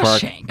Jurassic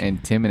Park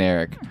and Tim and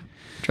Eric.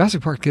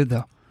 Jurassic Park's good,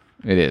 though.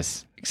 It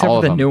is. Except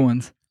for the new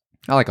ones.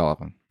 I like all of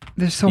them.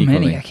 There's so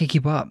many. I can't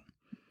keep up.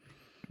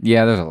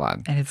 Yeah, there's a lot.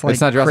 And it's like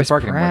it's not Jurassic Chris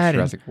Park Pratt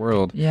anymore. It's Jurassic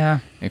World. Yeah.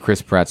 And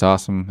Chris Pratt's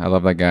awesome. I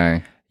love that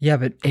guy. Yeah,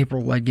 but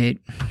April Ludgate.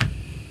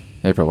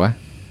 April what?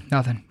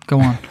 Nothing. Go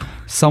on.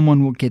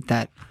 Someone will get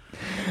that.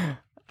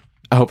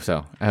 I hope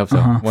so.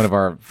 One of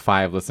our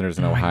 5 listeners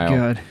in Ohio. My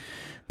God.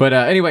 But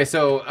anyway,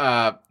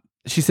 so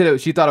she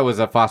said she thought it was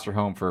a foster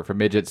home for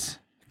midgets.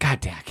 God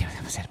damn, I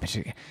can't say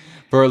midget.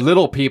 For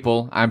little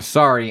people. I'm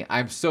sorry.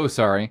 I'm so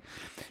sorry.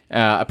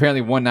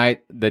 Apparently one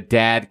night the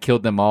dad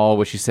killed them all,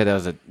 which she said it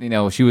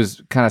was she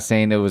was kind of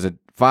saying it was a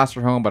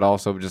foster home, but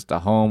also just a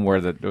home where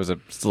there was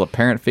still a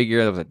parent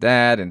figure. There was a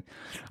dad and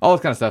all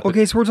this kind of stuff.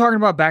 Okay, so we're talking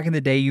about back in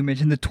the day. You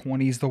mentioned the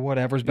 20s, the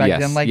whatevers back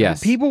then.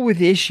 Like people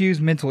with issues,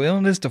 mental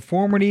illness,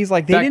 deformities,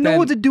 like they didn't know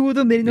what to do with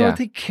them. They didn't know how to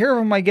take care of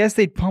them. I guess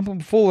they'd pump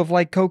them full of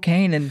like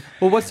cocaine and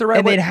what's the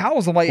right way? They'd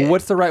house them. Like,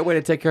 what's the right way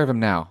to take care of them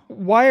now?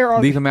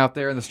 Leave them out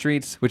there in the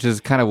streets, which is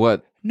kind of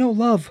what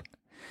love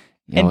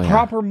and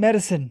proper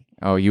medicine.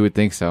 Oh, you would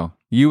think so.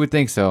 You would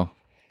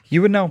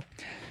know,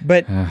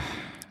 but.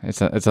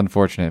 It's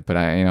unfortunate, but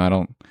I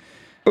don't.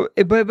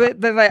 But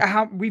like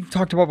how we've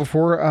talked about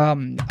before,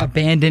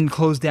 abandoned,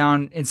 closed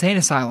down insane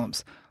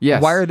asylums. Yes.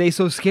 Why are they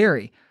so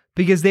scary?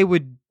 Because they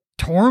would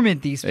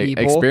torment these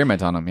people,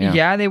 experiment on them. Yeah.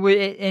 Yeah, they would,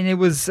 and it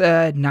was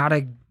it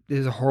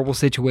was a horrible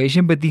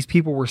situation. But these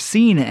people were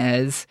seen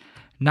as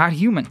not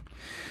human.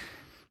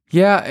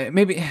 Yeah,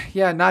 maybe.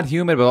 Yeah, not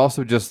human, but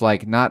also just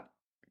like not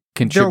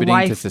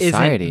contributing to society.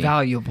 Their life isn't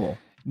valuable.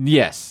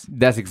 Yes,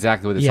 that's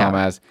exactly what they saw them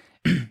as.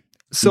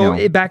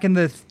 So back in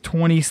the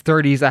 20s,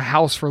 30s, a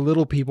house for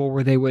little people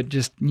where they would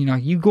just,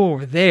 you go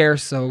over there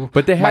so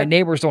my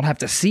neighbors don't have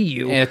to see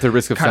you. And at the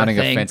risk of sounding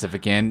offensive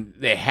again,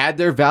 they had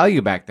their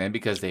value back then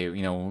because they,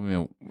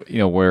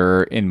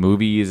 were in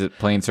movies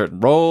playing certain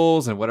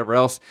roles and whatever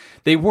else.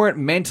 They weren't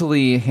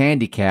mentally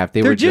handicapped.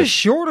 They're just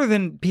shorter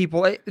than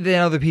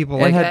other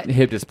people. And had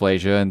hip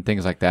dysplasia and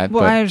things like that.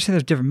 Well, I understand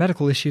there's different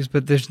medical issues,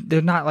 but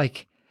they're not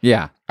like...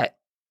 Yeah.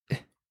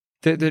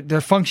 They're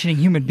functioning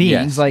human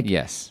beings.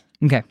 Yes.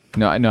 Okay.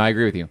 No, I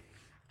agree with you.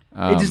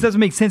 It just doesn't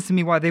make sense to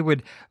me why they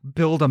would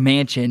build a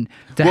mansion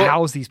to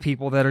house these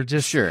people that are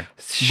just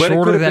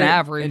shorter than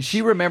average. And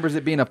she remembers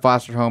it being a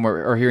foster home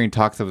or hearing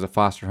talks that it was a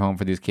foster home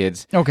for these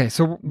kids. Okay,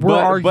 so we're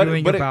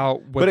arguing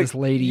about what this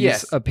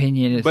lady's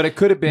opinion is. But it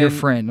could have been your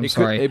friend. I'm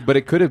sorry. But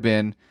it could have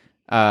been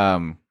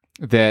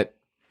that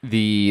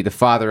the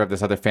father of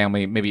this other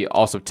family maybe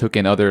also took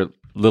in other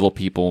little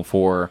people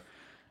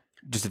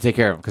just to take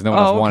care of them because no one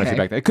else wanted to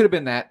back then. It could have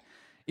been that.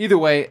 Either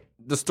way.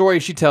 The story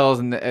she tells,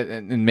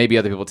 and maybe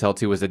other people tell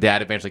too, was the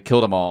dad eventually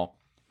killed them all,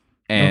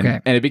 and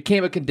it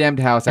became a condemned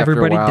house.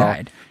 Everybody after a while,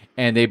 died,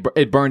 and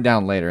it burned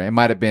down later. It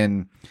might have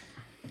been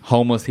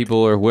homeless people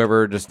or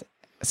whoever, just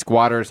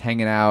squatters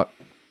hanging out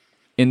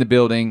in the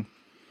building,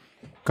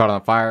 caught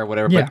on fire,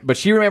 whatever. Yeah. But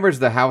she remembers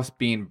the house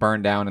being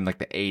burned down in like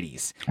the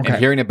 80s and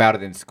hearing about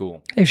it in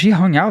school. If she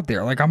hung out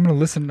there, like I'm going to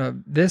listen to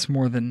this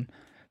more than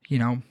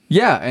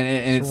Yeah,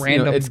 and it's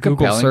random it's Google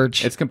compelling.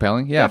 search. It's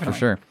compelling, yeah, definitely. For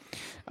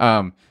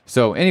sure.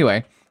 So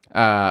anyway,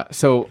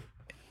 so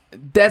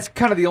that's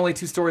kind of the only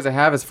 2 stories I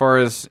have as far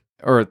as,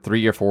 or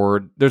 3 or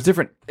 4. There's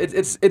different.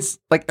 It's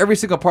like every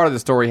single part of the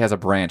story has a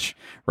branch,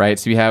 right?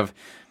 So you have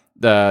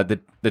the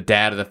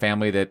dad of the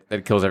family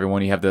that kills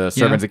everyone. You have the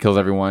servants that kills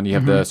everyone. You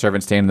have the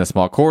servants staying in the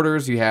small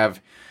quarters. You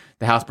have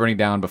the house burning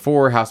down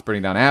before, house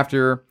burning down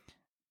after,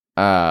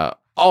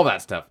 all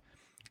that stuff.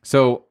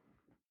 So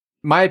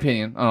my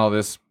opinion on all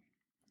this,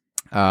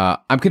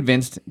 I'm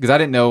convinced because I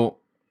didn't know.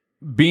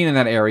 Being in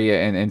that area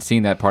and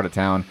seeing that part of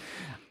town,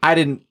 I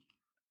didn't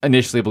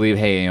initially believe,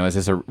 hey, was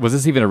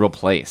this even a real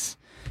place?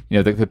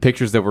 The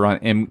pictures that were on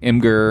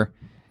Imgur or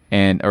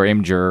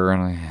Imgur, I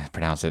don't know how to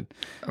pronounce it.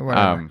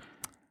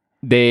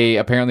 They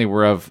apparently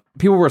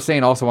people were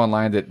saying also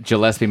online that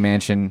Gillespie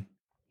Mansion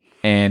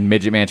and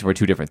Midget Mansion were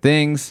 2 different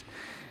things.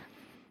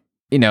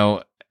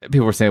 People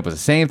were saying it was the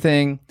same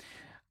thing.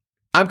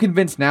 I'm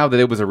convinced now that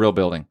it was a real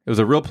building. It was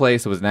a real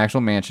place. It was an actual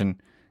mansion.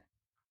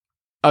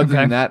 Other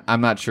than that,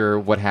 I'm not sure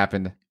what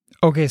happened.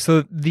 Okay,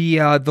 so the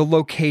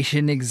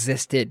location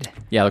existed.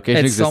 Yeah,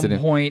 location existed at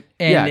some point,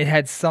 and it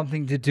had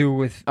something to do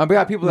with. I've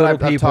got people that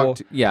I've talked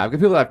to. Yeah, I've got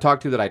people that I've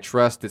talked to that I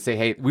trust that say,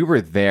 "Hey, we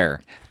were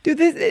there." Dude,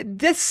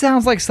 this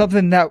sounds like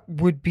something that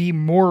would be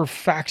more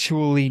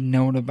factually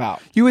known about.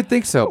 You would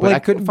think so, but I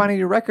couldn't find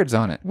any records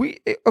on it.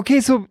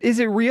 So is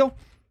it real?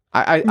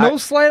 No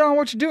slight on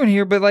what you're doing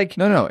here, but like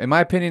no. In my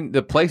opinion,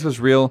 the place was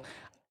real.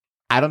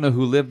 I don't know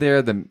who lived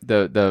there.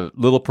 The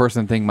little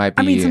person thing might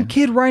be. I mean, some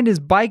kid riding his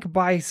bike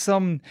by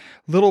some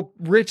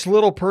rich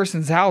little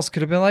person's house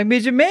could have been like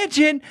Midget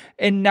Mansion,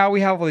 and now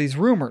we have all these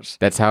rumors.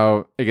 That's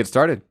how it gets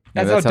started.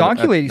 That's how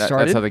Donkey Lady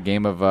started. That's how the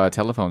game of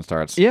telephone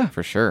starts. Yeah,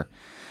 for sure.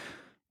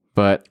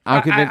 But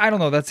I'm convinced. I don't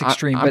know. That's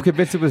extreme. I'm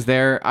convinced it was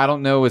there. I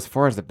don't know as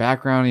far as the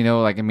background.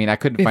 I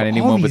couldn't find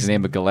anyone with the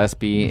name of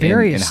Gillespie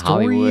in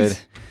Hollywood.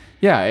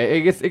 Yeah,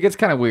 it gets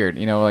kind of weird.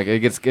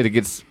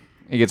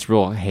 It gets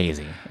real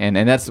hazy, and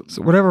that's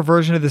so whatever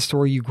version of the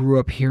story you grew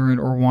up hearing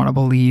or want to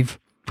believe,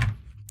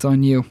 it's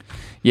on you.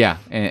 Yeah,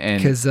 and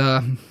because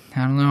I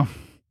don't know.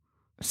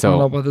 So I don't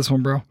know about this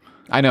one, bro.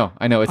 I know.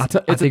 I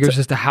think it was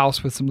just a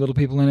house with some little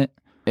people in it.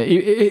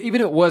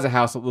 Even if it was a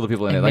house with little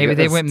people in it. Maybe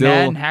they went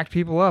mad and hacked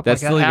people up.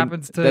 That's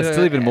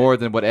still even more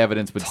than what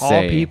evidence would tall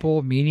say. Tall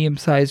people,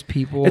 medium-sized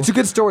people. It's a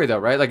good story, though,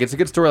 right? Like, it's a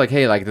good story. Like,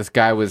 hey, like, this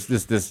guy was,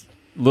 this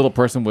little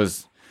person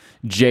was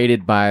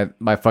jaded by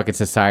fucking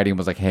society and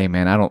was like, hey,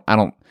 man, I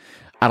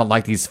don't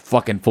like these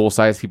fucking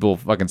full-size people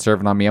fucking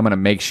serving on me. I'm going to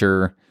make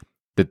sure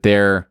that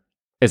they're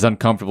as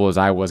uncomfortable as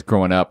I was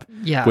growing up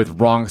with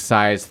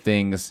wrong-sized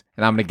things,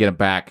 and I'm going to get them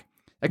back.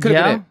 That could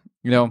have been it,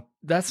 you know?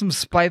 That's some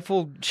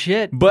spiteful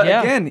shit. But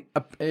again,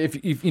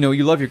 if you know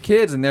you love your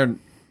kids and they're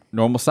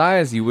normal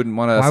size, you wouldn't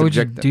want to. Why would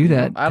you do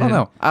that? I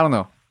don't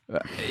know.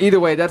 Either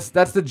way, that's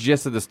the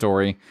gist of the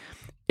story.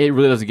 It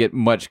really doesn't get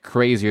much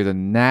crazier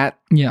than that.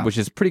 Yeah, which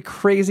is pretty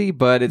crazy,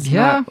 but it's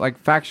not like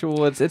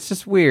factual. It's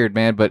just weird,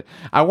 man. But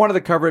I wanted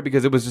to cover it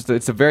because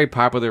it's a very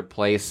popular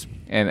place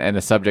and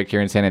a subject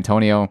here in San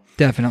Antonio.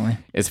 Definitely.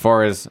 As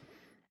far as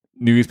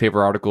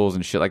newspaper articles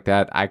and shit like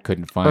that, I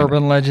couldn't find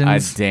urban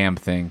legends a damn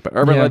thing. But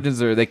urban legends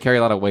they carry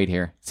a lot of weight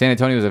here. San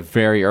Antonio is a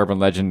very urban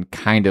legend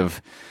kind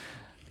of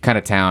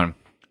town.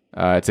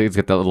 It's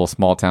got that little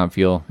small town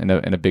feel in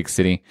a big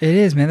city. It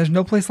is, man. There's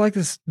no place like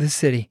this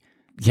city.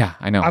 Yeah,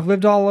 I know. I've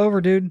lived all over,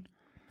 dude.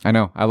 I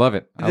know. I love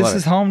it. This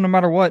is home no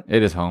matter what.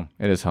 It is home.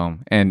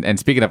 And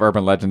speaking of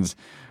urban legends,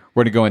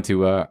 we're gonna go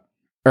into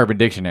Urban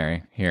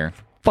Dictionary here.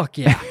 Fuck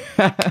yeah.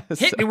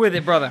 Hit me with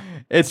it, brother.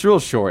 It's real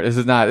short. It's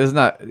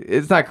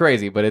not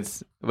crazy, but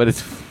it's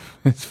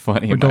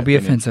funny. But don't be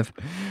offensive.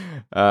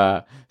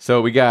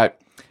 So we got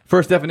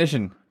first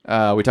definition.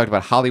 We talked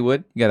about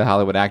Hollywood. You got a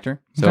Hollywood actor.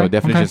 So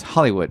definition is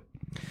Hollywood.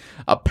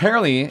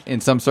 Apparently,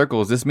 in some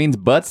circles, this means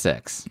butt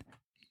sex.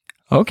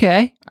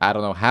 Okay. I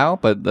don't know how,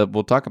 but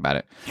we'll talk about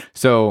it.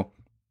 So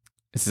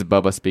this is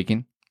Bubba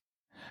speaking.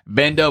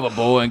 Bend over,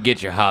 boy, and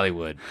get your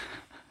Hollywood.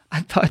 I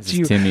thought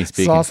you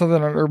saw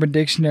something on Urban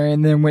Dictionary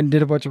and then went and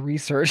did a bunch of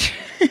research.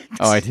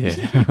 Oh, I did.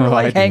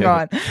 Hang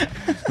on.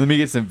 Let me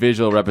get some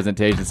visual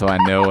representation so I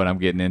know what I'm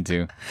getting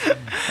into.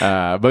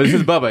 But this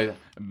is Bubba.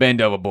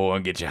 Bend over, boy,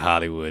 and get your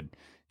Hollywood.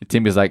 And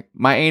Timmy's like,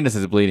 my anus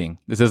is bleeding.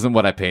 This isn't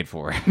what I paid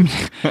for.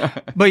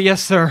 But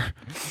yes, sir.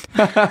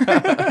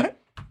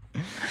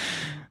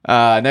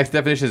 Next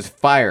definition is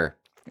FIRE.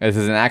 This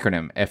is an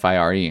acronym,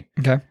 FIRE.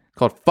 Okay.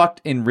 Called fucked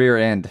in rear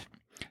end.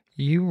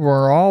 You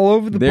were all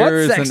over the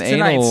butt sex tonight, sir. There's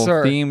an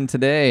anal theme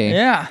today.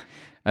 Yeah.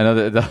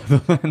 Another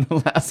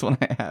the last one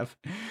I have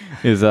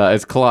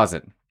is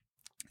closet.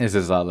 This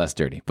is less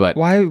dirty, but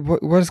why?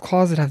 What does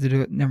closet have to do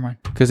with? Never mind.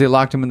 Because they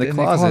locked him in the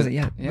closet.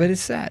 Yeah, but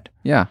it's sad.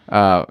 Yeah.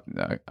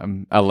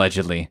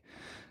 Allegedly.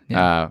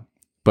 Yeah.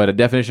 But a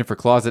definition for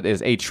closet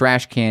is a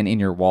trash can in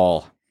your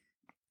wall.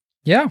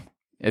 Yeah.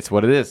 It's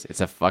what it is.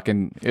 It's a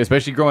fucking,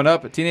 especially growing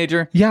up, a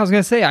teenager. Yeah, I was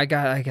gonna say I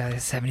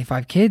got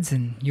 75 kids,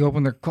 and you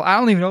open their. I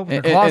don't even open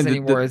their closet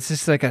anymore. It's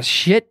just like a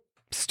shit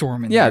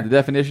storm in there. Yeah, the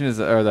definition is,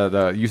 or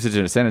the usage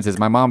in a sentence is,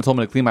 my mom told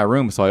me to clean my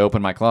room, so I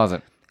opened my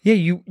closet. Yeah,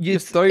 you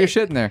just throw your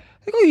shit in there.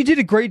 Like, oh, you did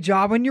a great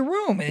job in your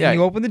room, and then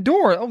you open the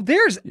door. Oh,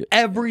 there's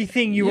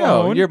everything you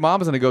own. Your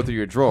mom's gonna go through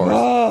your drawers,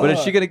 but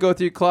is she gonna go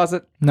through your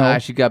closet? No,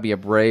 she gotta be a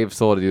brave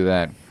soul to do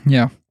that.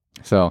 Yeah.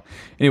 So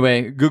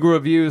anyway, Google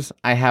reviews.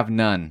 I have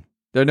none.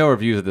 There are no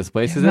reviews of this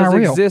place. It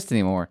doesn't exist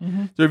anymore.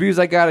 Mm-hmm. The reviews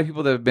I got are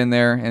people that have been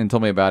there and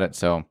told me about it.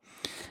 So,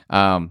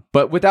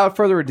 but without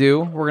further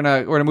ado, we're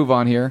gonna move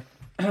on here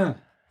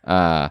to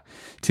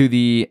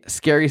the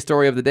scary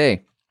story of the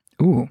day.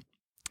 Ooh,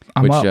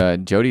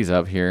 Jody's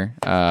up here.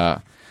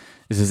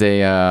 This is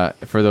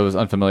for those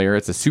unfamiliar,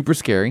 it's a super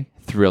scary,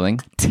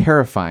 thrilling,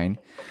 terrifying,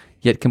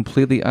 yet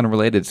completely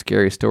unrelated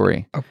scary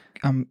story. Okay.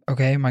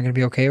 Am I gonna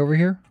be okay over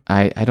here?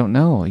 I don't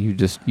know. You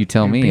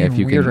tell me if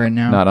you can right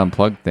now. Not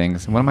unplug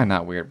things. When am I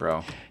not weird,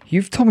 bro?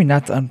 You've told me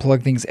not to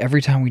unplug things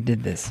every time we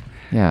did this.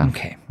 Yeah.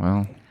 Okay.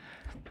 Well,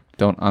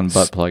 don't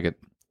unbutt plug it.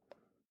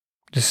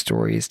 This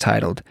story is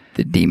titled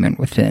 "The Demon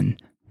Within."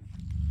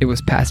 It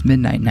was past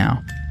midnight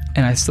now,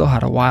 and I still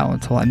had a while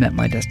until I met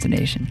my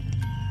destination.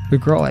 The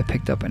girl I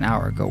picked up an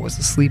hour ago was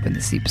asleep in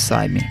the seat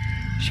beside me.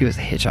 She was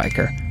a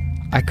hitchhiker.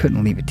 I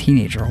couldn't leave a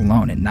teenager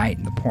alone at night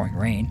in the pouring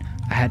rain.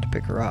 I had to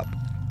pick her up.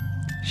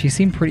 She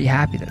seemed pretty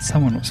happy that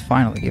someone was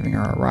finally giving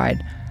her a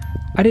ride.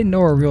 I didn't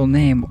know her real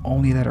name,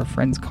 only that her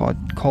friends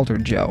called her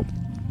Jo.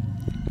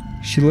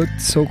 She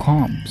looked so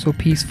calm, so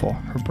peaceful.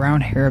 Her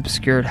brown hair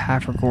obscured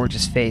half her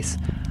gorgeous face.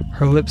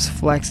 Her lips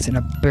flexed in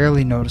a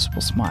barely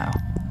noticeable smile.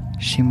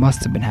 She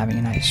must have been having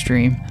a nice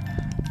dream.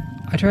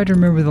 I tried to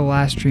remember the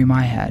last dream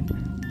I had,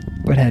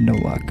 but had no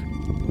luck.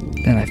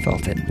 Then I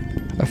felt it.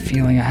 A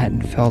feeling I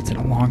hadn't felt in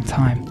a long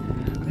time.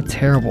 A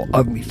terrible,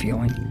 ugly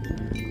feeling.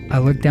 I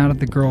looked down at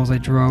the girl as I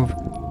drove,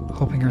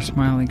 hoping her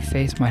smiling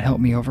face might help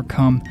me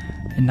overcome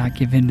and not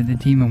give in to the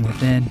demon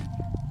within.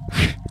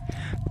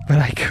 But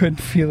I could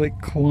feel it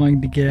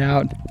clawing to get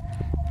out.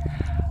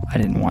 I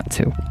didn't want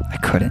to. I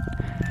couldn't.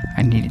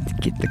 I needed to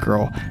get the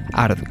girl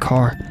out of the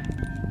car.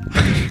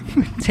 It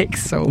would take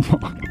so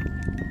long.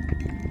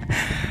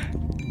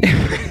 It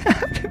would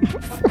happen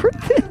before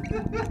then.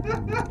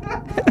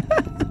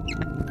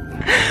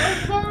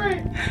 I'm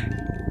sorry.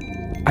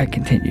 I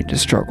continued to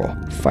struggle,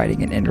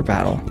 fighting an inner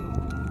battle.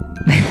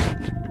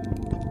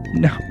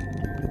 No.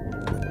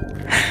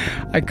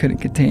 I couldn't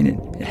contain it.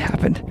 It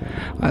happened.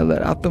 I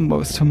let out the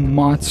most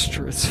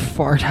monstrous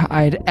fart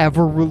I'd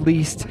ever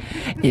released.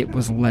 It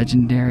was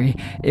legendary.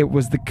 It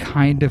was the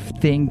kind of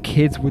thing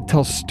kids would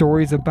tell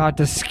stories about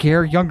to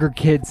scare younger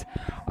kids.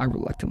 I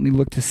reluctantly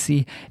looked to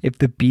see if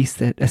the beast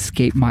that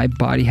escaped my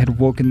body had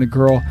woken the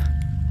girl.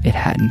 It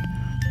hadn't,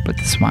 but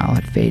the smile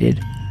had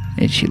faded,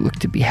 and she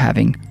looked to be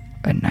having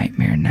a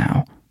nightmare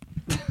now.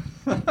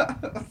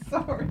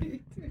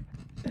 Sorry.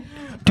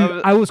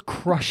 Dude, I was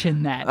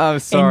crushing that. I'm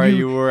sorry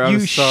you were. I'm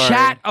sorry. You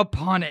shat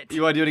upon it.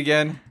 You want to do it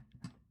again?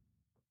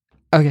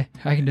 Okay,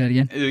 I can do it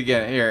again. Do it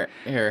again.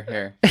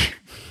 Here.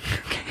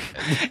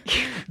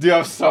 Dude,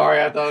 I'm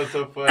sorry. I thought it was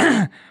so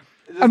funny.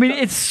 I mean,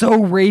 it's so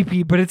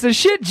rapey, but it's a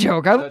shit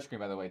joke. Touchscreen,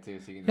 by the way, too.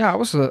 So you can yeah, I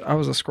was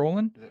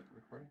scrolling. Is it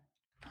recording?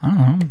 I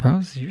don't know, bro.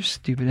 This is your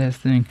stupid ass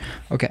thing.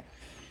 Okay.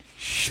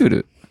 Shoot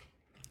it.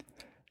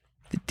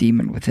 The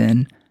demon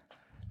within.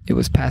 It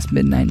was past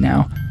midnight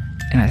now,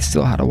 and I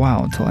still had a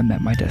while until I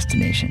met my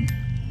destination.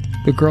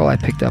 The girl I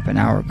picked up an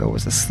hour ago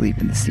was asleep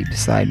in the seat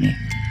beside me.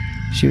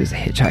 She was a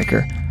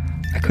hitchhiker.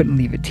 I couldn't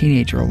leave a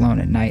teenager alone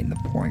at night in the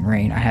pouring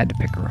rain. I had to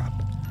pick her up.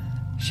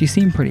 She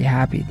seemed pretty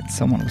happy that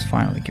someone was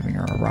finally giving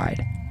her a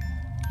ride.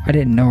 I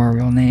didn't know her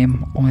real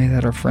name, only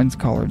that her friends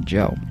call her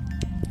Jo.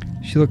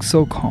 She looked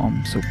so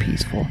calm, so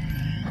peaceful.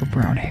 Her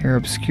brown hair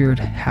obscured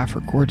half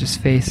her gorgeous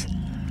face.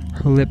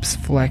 Her lips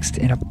flexed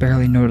in a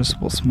barely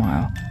noticeable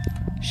smile.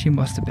 She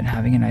must have been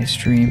having a nice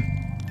dream.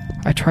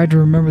 I tried to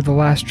remember the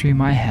last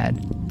dream I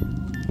had,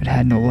 but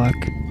had no luck.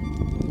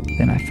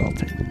 Then I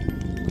felt it.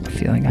 A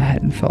feeling I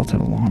hadn't felt in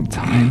a long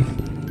time.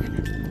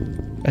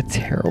 A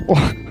terrible,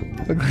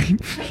 ugly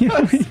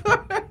feeling.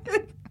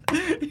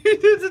 You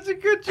did such a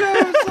good job.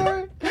 I'm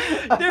sorry.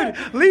 Dude,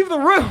 leave the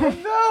room.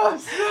 No, I'm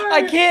sorry.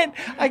 I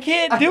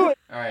can't do it.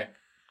 All right.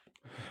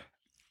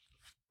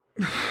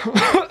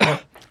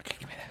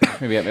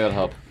 Maybe that'll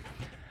help.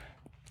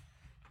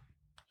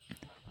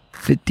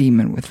 The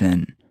demon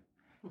within.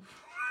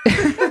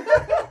 Because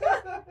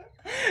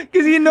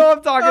you know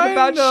I'm talking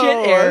about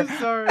shit air. I'm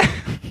sorry.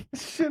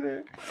 Shit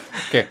air.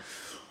 Okay.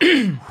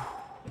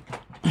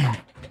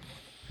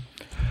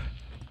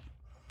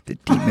 The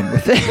demon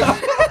within.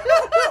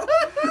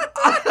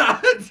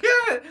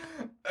 Damn it.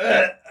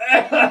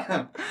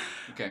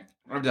 Okay,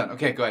 I'm done.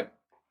 Okay, go ahead.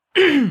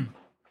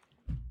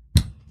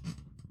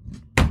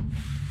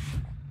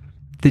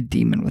 The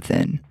demon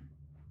within.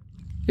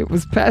 It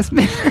was past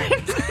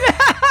midnight.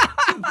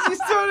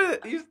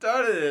 You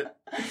started it.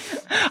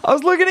 I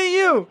was looking at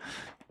you.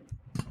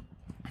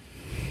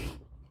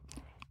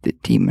 The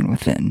demon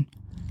within.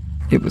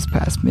 It was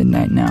past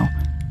midnight now,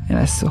 and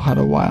I still had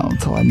a while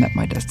until I met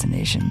my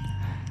destination.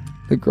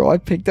 The girl I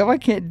picked up, I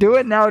can't do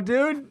it now,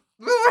 dude.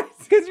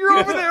 Because you're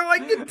over there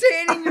like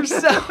containing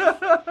yourself.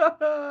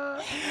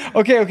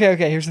 Okay.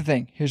 Here's the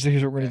thing. Here's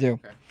what we're gonna do.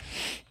 Okay.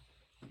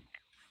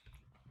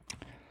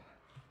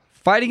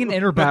 Fighting an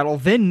inner battle,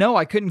 then no,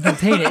 I couldn't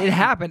contain it. It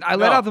happened. I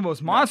let out the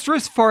most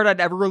monstrous fart I'd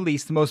ever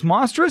released. The most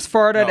monstrous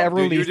fart I'd ever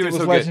released. It was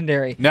so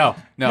legendary. No.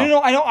 I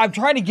know. I'm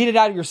trying to get it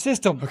out of your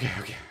system. Okay.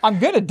 I'm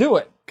going to do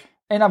it.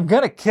 And I'm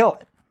going to kill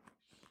it.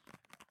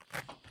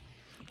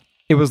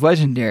 It was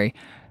legendary.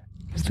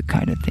 It was the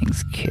kind of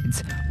things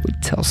kids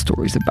would tell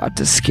stories about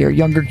to scare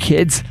younger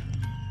kids.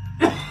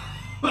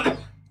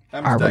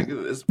 I'm stuck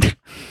with this.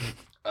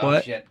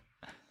 What? Shit.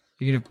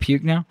 You going to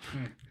puke now?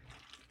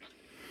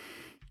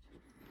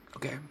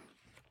 Okay.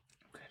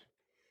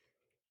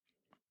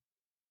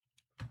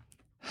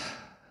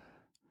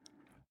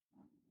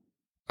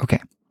 Okay.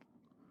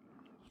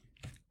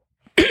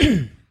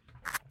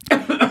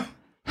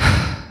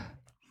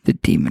 The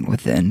demon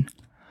within.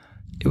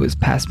 It was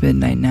past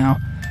midnight now,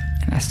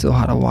 and I still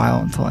had a while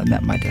until I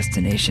met my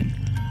destination.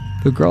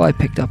 The girl I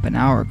picked up an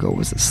hour ago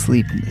was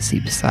asleep in the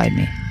seat beside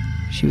me.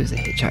 She was a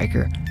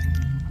hitchhiker.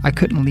 I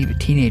couldn't leave a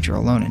teenager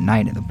alone at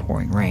night in the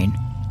pouring rain.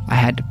 I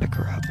had to pick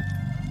her up.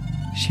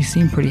 She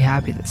seemed pretty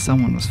happy that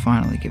someone was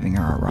finally giving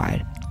her a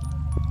ride.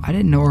 I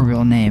didn't know her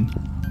real name,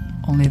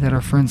 only that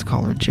her friends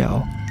call her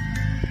Jo.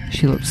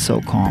 She looked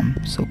so calm,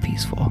 so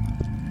peaceful.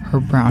 Her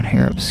brown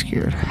hair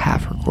obscured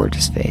half her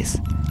gorgeous face.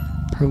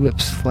 Her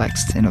lips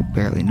flexed in a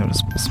barely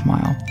noticeable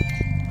smile.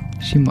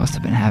 She must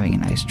have been having a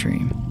nice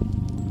dream.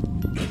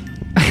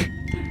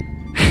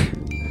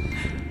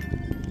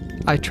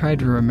 I tried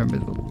to remember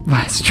the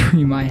last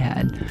dream I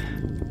had,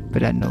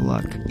 but had no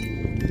luck.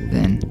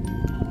 Then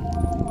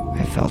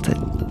I felt it.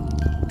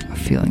 A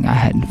feeling I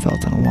hadn't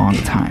felt in a long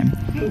time.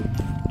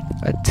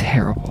 A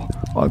terrible,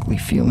 ugly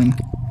feeling.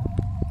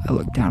 I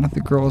looked down at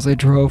the girl as I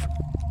drove,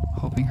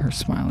 hoping her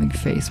smiling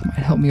face might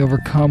help me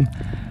overcome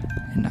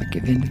and not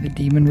give in to the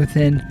demon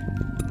within.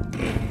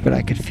 But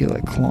I could feel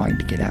it clawing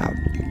to get out.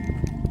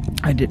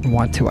 I didn't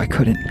want to, I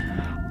couldn't.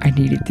 I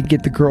needed to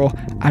get the girl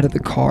out of the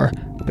car,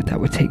 but that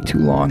would take too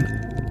long.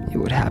 It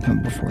would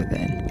happen before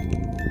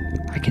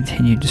then. I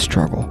continued to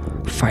struggle,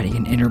 fighting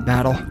an inner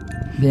battle.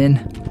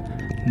 Then,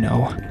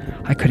 no,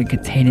 I couldn't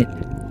contain it.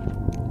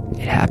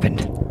 It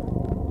happened.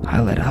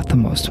 I let out the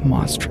most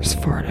monstrous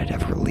fart I'd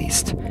ever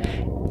released.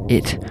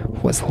 It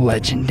was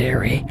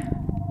legendary.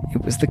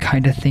 It was the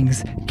kind of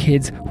things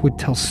kids would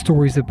tell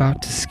stories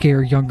about to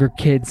scare younger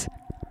kids.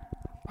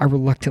 I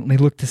reluctantly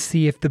looked to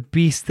see if the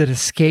beast that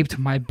escaped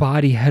my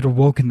body had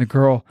awoken the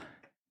girl.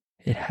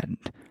 It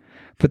hadn't,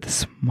 but the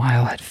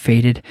smile had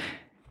faded,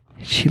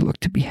 and she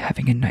looked to be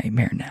having a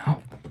nightmare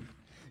now.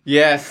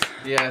 Yes,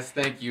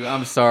 thank you.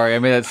 I'm sorry. I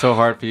made that so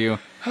hard for you.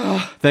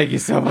 Thank you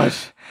so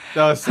much.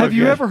 That was so Have good.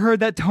 you ever heard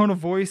that tone of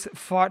voice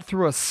fought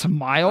through a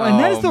smile? And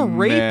that is the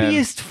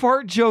rapiest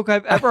fart joke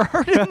I've ever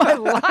heard in my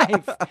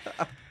life.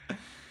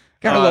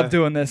 Gotta love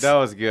doing this. That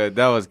was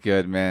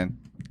good, man.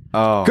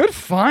 Oh, good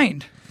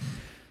find.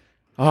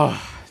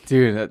 Oh,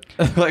 dude,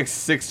 like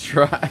 6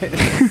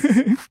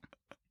 tries.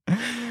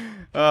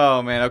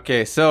 Oh man.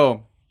 Okay,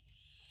 so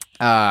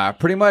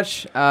pretty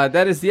much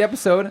that is the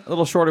episode. A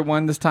little shorter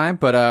one this time,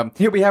 but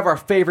here we have our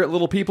favorite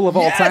little people of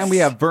all time. We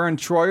have Vern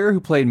Troyer,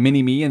 who played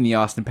Mini-Me in the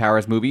Austin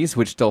Powers movies,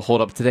 which still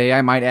hold up today,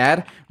 I might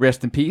add.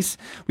 Rest in peace.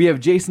 We have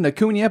Jason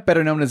Acuna,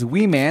 better known as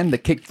Wee Man, the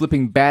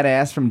kick-flipping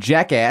badass from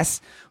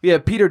Jackass. We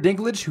have Peter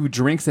Dinklage, who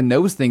drinks and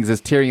knows things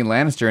as Tyrion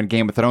Lannister in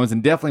Game of Thrones,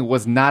 and definitely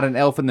was not an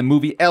elf in the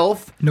movie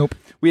Elf. Nope.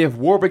 We have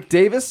Warwick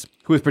Davis,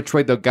 who has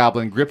portrayed the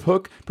Goblin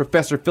Griphook,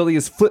 Professor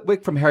Phileas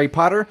Flitwick from Harry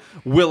Potter,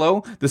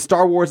 Willow, the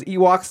Star Wars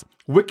Ewoks,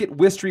 Wicket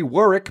Wistry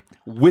Warwick,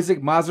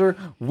 Wizzik Mazur,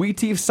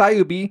 Weeteef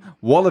Sayubi,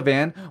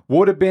 Wolavan,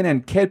 Wodabin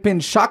and Kedpin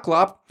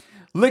Shoklop,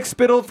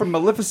 Lickspittle from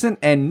Maleficent,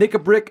 and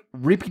Nickabrick,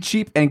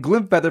 Reepicheep, and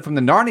Glimfeather from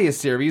the Narnia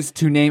series,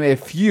 to name a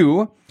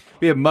few.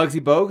 We have Muggsy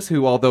Bogues,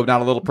 who, although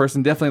not a little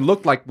person, definitely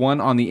looked like one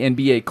on the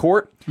NBA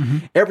court. Mm-hmm.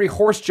 Every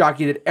horse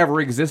jockey that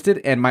ever existed,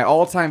 and my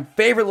all-time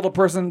favorite little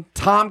person,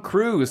 Tom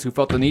Cruise, who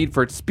felt the need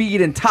for speed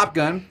in Top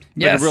Gun.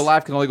 Yes. But in real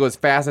life can only go as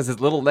fast as his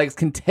little legs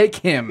can take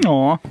him.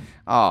 Aw.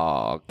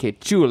 Oh, que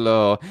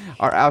chulo.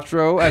 Our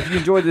outro. If you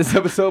enjoyed this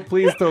episode,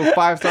 please throw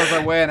 5 stars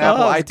our way on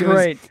Apple, iTunes,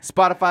 great.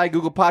 Spotify,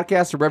 Google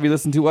Podcasts, or wherever you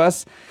listen to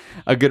us.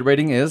 A good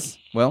rating is,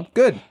 well,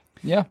 good.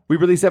 Yeah. We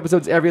release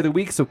episodes every other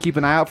week, so keep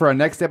an eye out for our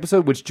next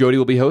episode, which Jody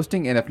will be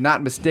hosting. And if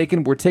not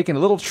mistaken, we're taking a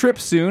little trip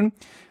soon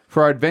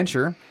for our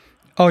adventure.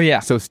 Oh, yeah.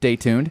 So stay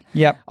tuned.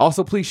 Yep.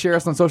 Also, please share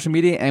us on social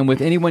media and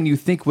with anyone you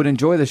think would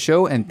enjoy the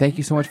show. And thank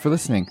you so much for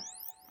listening.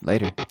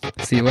 Later.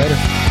 See you later.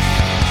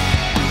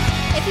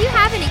 If you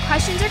have any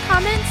questions or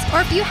comments,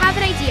 or if you have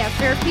an idea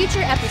for a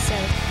future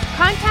episode,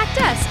 contact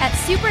us at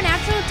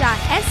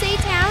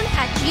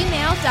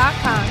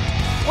supernatural.satown@gmail.com.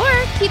 Or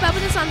keep up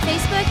with us on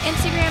Facebook,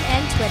 Instagram,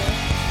 and Twitter.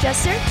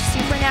 Just search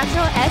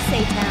Supernatural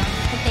SA Town.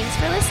 And thanks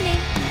for listening.